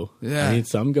do. Yeah. I mean,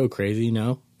 some go crazy, you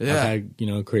know. Yeah. I've had, you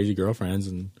know, crazy girlfriends,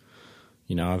 and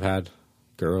you know, I've had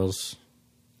girls.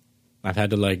 I've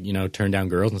had to like, you know, turn down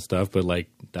girls and stuff, but like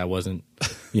that wasn't,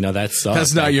 you know, that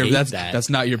sucks. That's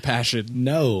not your passion.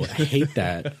 No, I hate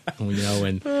that. You know,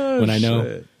 when I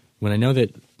know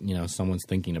that, you know, someone's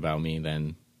thinking about me,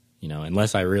 then, you know,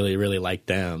 unless I really, really like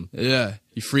them. Yeah.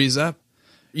 You freeze up?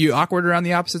 You awkward around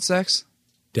the opposite sex?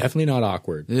 Definitely not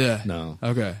awkward. Yeah. No.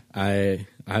 Okay.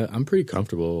 I'm pretty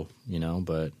comfortable, you know,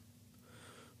 but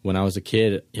when I was a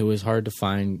kid, it was hard to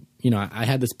find, you know, I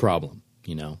had this problem,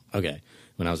 you know. Okay.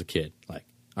 When I was a kid, like,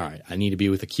 all right, I need to be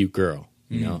with a cute girl.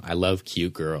 You know, I love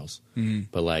cute girls,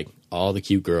 but like all the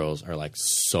cute girls are like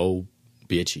so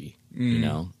bitchy, you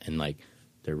know, and like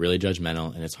they're really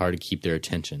judgmental, and it's hard to keep their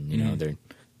attention. You know,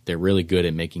 they're really good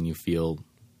at making you feel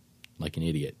like an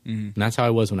idiot, and that's how I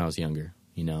was when I was younger.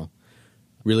 You know,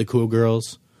 really cool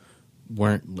girls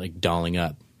weren't like dolling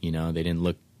up. You know, they didn't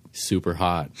look super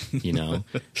hot, you know,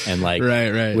 and like,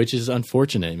 right, which is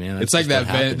unfortunate, man. That's it's like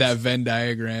just that Venn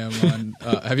diagram on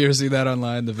have you ever seen that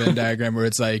online, the Venn diagram where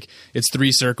it's like it's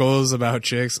 3 circles about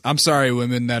chicks. I'm sorry,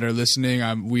 women that are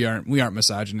listening, we aren't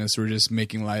misogynists, we're just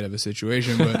making light of a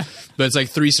situation, but it's like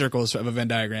 3 circles of a Venn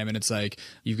diagram, and it's like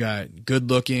you've got good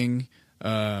looking,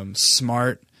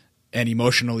 smart, and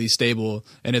emotionally stable,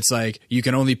 and it's like you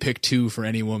can only pick 2 for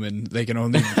any woman. They can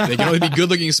only be good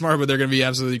looking and smart, but they're going to be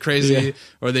absolutely crazy,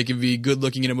 or they can be good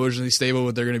looking and emotionally stable,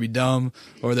 but they're going to be dumb,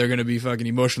 or they're going to be fucking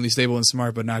emotionally stable and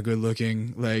smart but not good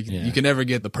looking. Like you can never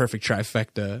get the perfect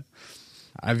trifecta.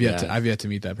 I've yet to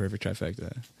meet that perfect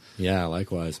trifecta. Yeah,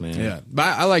 likewise, man. Yeah, but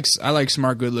I like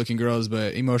smart, good looking girls,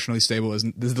 but emotionally stable is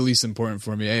the least important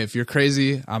for me. Hey, if you're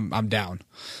crazy, I'm down.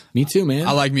 Me too, man.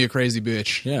 I like me a crazy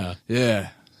bitch. Yeah.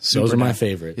 Super Those are down. my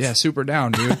favorites. Yeah, super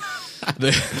down, dude.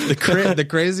 the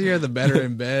crazier, the better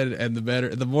in bed, and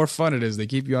the more fun it is. They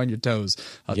keep you on your toes.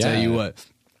 I'll tell you what.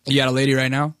 You got a lady right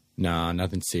now? Nah,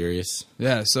 nothing serious.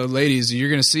 Yeah, so ladies, you're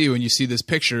going to see when you see this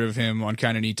picture of him on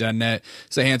kindaneat.net,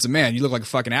 it's a handsome man. You look like a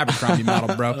fucking Abercrombie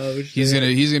model, bro. Oh, he's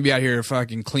gonna be out here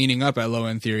fucking cleaning up at Low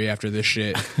End Theory after this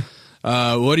shit.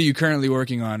 What are you currently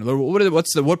working on?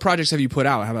 What projects have you put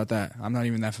out? How about that? I'm not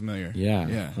even that familiar.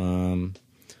 Yeah.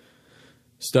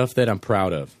 Stuff that I'm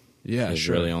proud of. Yeah, There's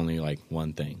sure. really only like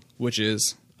one thing. Which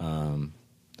is?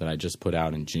 That I just put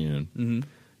out in June. Mm-hmm.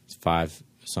 It's a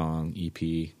 5-song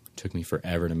EP. Took me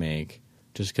forever to make,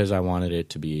 just because I wanted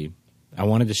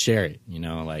to share it. You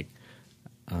know, like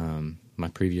my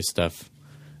previous stuff,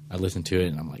 I listened to it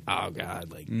and I'm like, oh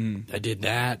God, like I did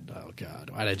that. Oh God,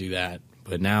 why'd I do that?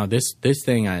 But now this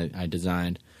thing I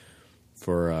designed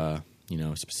for a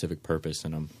specific purpose,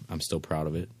 and I'm still proud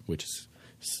of it, which is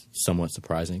somewhat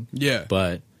surprising. Yeah.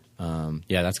 But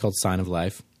that's called Sign of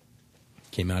Life.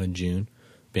 Came out in June.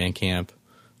 Bandcamp.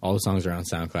 All the songs are on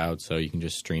SoundCloud, so you can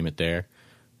just stream it there.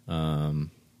 And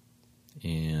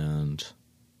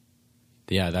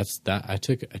yeah, that's that. I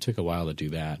took a while to do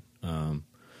that.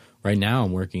 Right now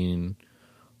I'm working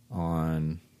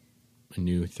on a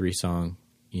new 3-song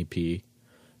EP.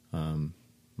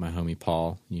 My homie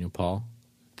Paul, you know Paul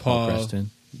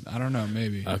Preston? I don't know,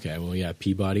 maybe. Okay, well, yeah,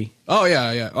 Peabody. Oh,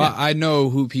 yeah. Well, I know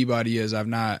who Peabody is. I've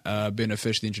not been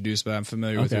officially introduced, but I'm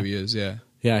familiar with who he is, yeah.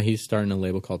 Yeah, he's starting a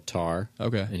label called Tar.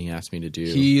 Okay. And he asked me to do...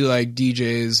 He, like,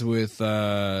 DJs with,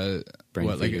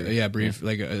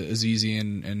 Azizi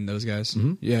and those guys?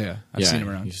 Mm-hmm. Yeah. I've seen him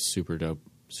around. He's a super dope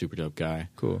guy.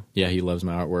 Cool. Yeah, he loves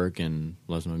my artwork and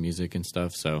loves my music and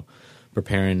stuff, so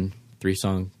preparing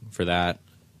 3-song for that.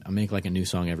 I make, like, a new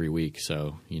song every week,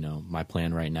 so, my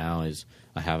plan right now is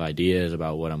I have ideas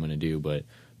about what I'm going to do, but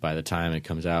by the time it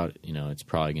comes out, it's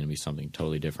probably going to be something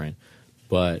totally different.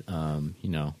 But,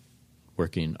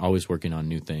 always working on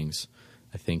new things.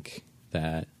 I think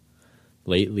that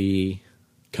lately,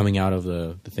 coming out of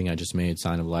the thing I just made,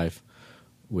 Sign of Life,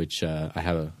 which I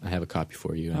have a copy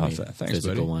for you. Thanks, physical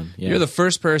buddy. One. Yeah. You're the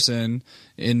first person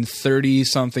in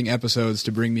 30-something episodes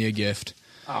to bring me a gift.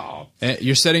 Oh.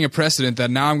 You're setting a precedent that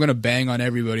now I'm going to bang on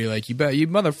everybody. Like, you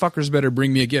motherfuckers better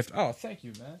bring me a gift. Oh, thank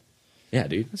you, man. Yeah,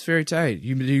 dude. That's very tight.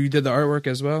 You did the artwork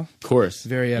as well? Of course.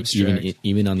 Very abstract.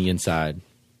 Even on the inside.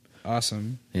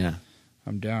 Awesome. Yeah.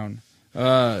 I'm down.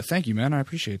 Thank you, man. I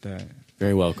appreciate that.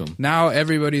 Very welcome. Now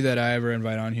everybody that I ever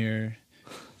invite on here,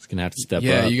 it's gonna have to step up.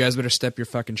 Yeah, you guys better step your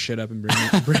fucking shit up and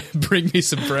bring me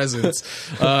some presents.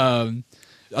 A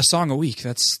song a week.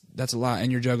 That's a lot.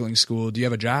 And you're juggling school. Do you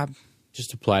have a job?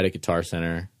 Just apply to Guitar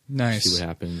Center. Nice. See what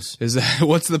happens.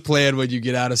 What's the plan when you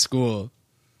get out of school?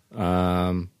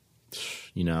 How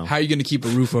are you going to keep a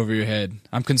roof over your head?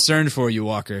 I'm concerned for you,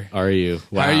 Walker. Are you?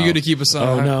 Wow. How are you going to keep a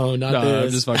song? Oh no, not this. I'm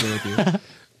just fucking with you.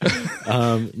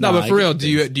 No, but for real, do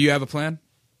you have a plan?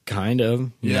 Kind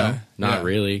of. Not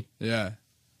really. Yeah.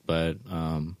 But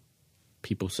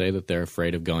people say that they're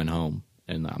afraid of going home,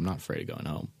 and I'm not afraid of going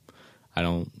home. I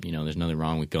don't. There's nothing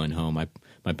wrong with going home.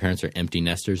 My parents are empty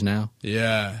nesters now.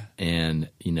 Yeah. And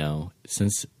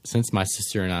since my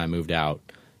sister and I moved out,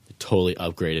 they totally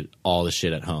upgraded all the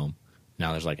shit at home.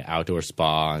 Now there's like an outdoor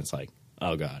spa, and it's like,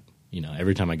 oh God.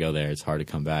 Every time I go there, it's hard to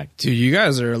come back. Dude, you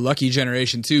guys are a lucky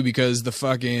generation, too, because the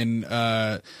fucking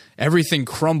everything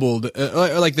crumbled.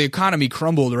 Like the economy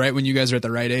crumbled right when you guys are at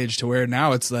the right age to where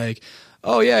now it's like,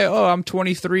 I'm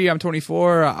 23, I'm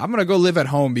 24, I'm going to go live at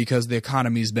home because the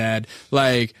economy's bad.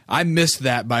 Like, I missed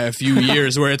that by a few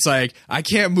years where it's like, I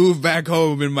can't move back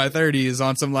home in my 30s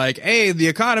on some like, hey, the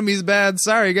economy's bad.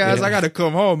 Sorry, guys, I got to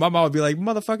come home. My mom would be like,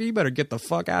 motherfucker, you better get the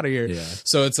fuck out of here. Yeah.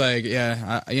 So it's like,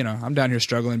 I'm down here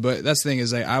struggling. But that's the thing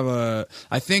is, like,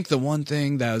 I think the one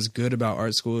thing that was good about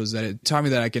art school is that it taught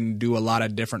me that I can do a lot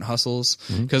of different hustles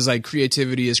because like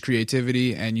creativity is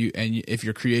creativity, and if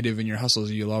you're creative in your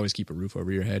hustles, you'll always keep a roof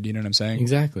over your head. You know what I'm saying?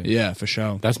 Exactly. Yeah, for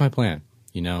sure. That's my plan.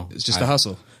 You know, It's just a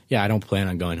hustle. Yeah, I don't plan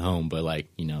on going home, but like,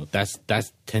 you know, that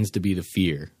tends to be the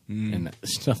fear, and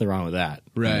there's nothing wrong with that.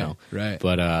 Right, you know? right.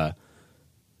 But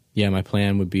yeah, my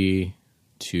plan would be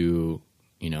to,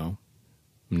 you know,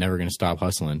 I'm never going to stop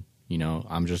hustling. You know,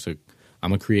 I'm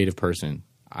a creative person.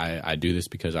 I do this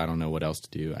because I don't know what else to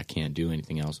do. I can't do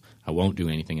anything else. I won't do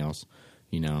anything else.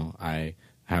 You know, I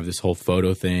have this whole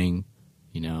photo thing.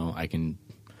 You know,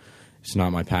 it's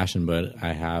not my passion, but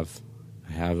I have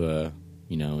a,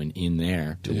 you know, an in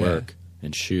there to work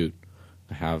and shoot.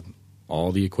 I have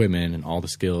all the equipment and all the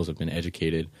skills. I've been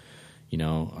educated, you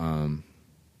know,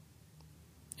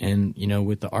 and, you know,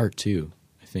 with the art too,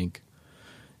 I think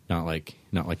not like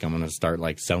I'm going to start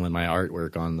like selling my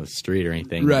artwork on the street or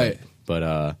anything. Right.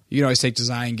 But you can always take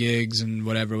design gigs and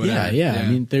whatever. Yeah. I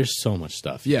mean, there's so much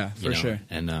stuff. Yeah, you know? sure.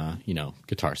 And, you know,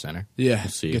 Guitar Center. Yeah,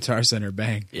 We'll see. Guitar Center,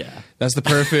 bang. Yeah. That's the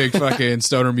perfect fucking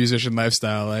stoner musician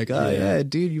lifestyle. Like, yeah,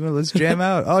 dude, let's jam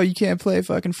out. Oh, you can't play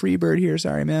fucking Freebird here.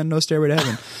 Sorry, man. No Stairway to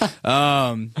Heaven.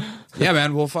 Yeah,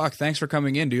 man. Well, fuck. Thanks for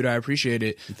coming in, dude. I appreciate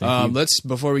it. Let's,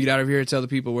 before we get out of here, tell the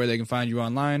people where they can find you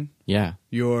online. Yeah.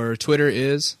 Your Twitter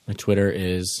is? My Twitter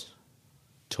is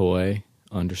toy_light.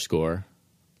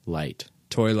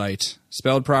 Toy Light.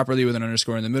 Spelled properly with an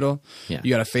underscore in the middle. Yeah. You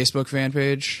got a Facebook fan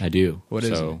page? I do. What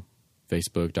is it? So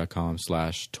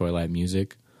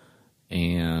facebook.com/toylightmusic,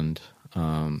 and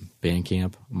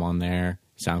Bandcamp, I'm on there.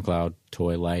 SoundCloud,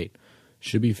 Toy Light.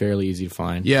 Should be fairly easy to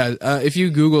find. Yeah, if you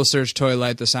Google search Toy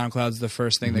Light, the SoundCloud's the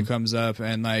first thing that comes up,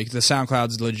 and like the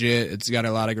SoundCloud's legit. It's got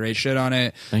a lot of great shit on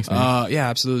it. Thanks, man. Yeah,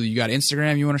 absolutely. You got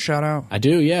Instagram you want to shout out? I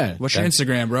do, yeah. What's your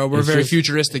Instagram, bro? We're very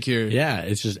futuristic here. Yeah,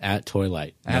 it's just at Toy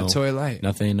Light. At Toy Light.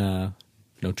 Nothing,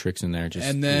 no tricks in there. Just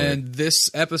and then this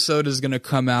episode is going to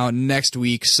come out next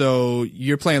week, so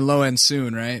you're playing Low End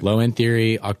soon, right? Low End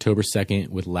Theory, October 2nd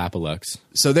with Lapalux.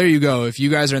 So there you go. If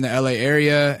you guys are in the LA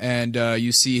area and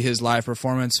you see his live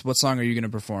performance, what song are you going to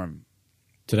perform?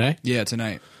 Today? Yeah,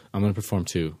 tonight. I'm going to perform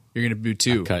 2. You're going to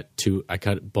do 2. I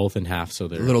cut both in half, so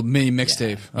they're a little mini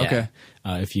mixtape. Yeah, okay.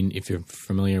 Yeah. If you're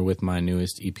familiar with my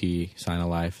newest EP, Sign of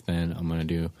Life, then I'm going to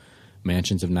do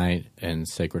Mansions of Night and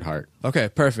Sacred Heart. Okay,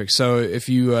 perfect. So if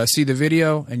you see the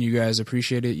video and you guys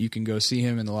appreciate it, you can go see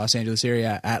him in the Los Angeles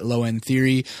area at Low End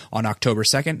Theory on October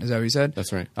 2nd. Is that what you said?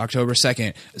 That's right. October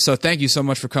 2nd. So thank you so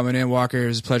much for coming in, Walker. It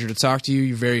was a pleasure to talk to you.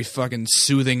 You're very fucking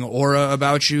soothing aura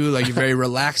about you. Like, you're very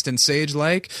relaxed and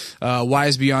sage-like,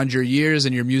 wise beyond your years,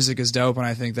 and your music is dope, and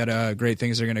I think that great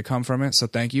things are going to come from it. So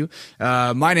thank you.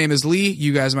 My name is Lee.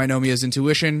 You guys might know me as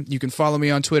Intuition. You can follow me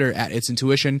on Twitter at It's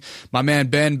Intuition. My man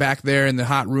Ben back there in the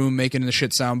hot room making the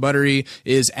shit sound buttery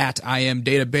is at I Am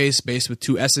Database, based with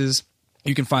 2 S's.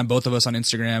 You can find both of us on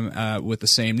Instagram with the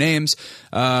same names.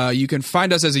 You can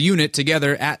find us as a unit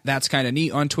together at That's Kinda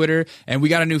Neat on Twitter. And we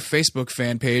got a new Facebook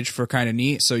fan page for Kinda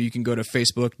Neat. So you can go to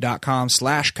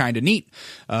facebook.com/Kinda Neat.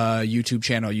 YouTube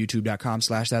channel,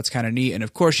 youtube.com/That's Kinda Neat. And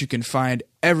of course, you can find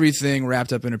everything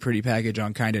wrapped up in a pretty package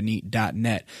on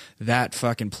kindaneat.net. That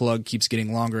fucking plug keeps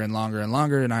getting longer and longer and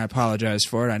longer, and I apologize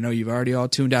for it. I know you've already all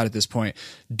tuned out at this point.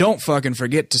 Don't fucking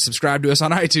forget to subscribe to us on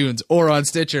iTunes or on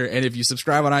Stitcher. And if you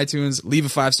subscribe on iTunes, leave a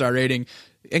 5-star rating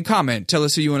and comment. Tell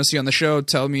us who you want to see on the show.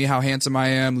 Tell me how handsome I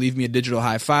am. Leave me a digital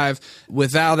high five.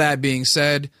 With all that being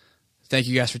said, thank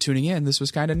you guys for tuning in. This was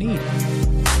Kinda Neat.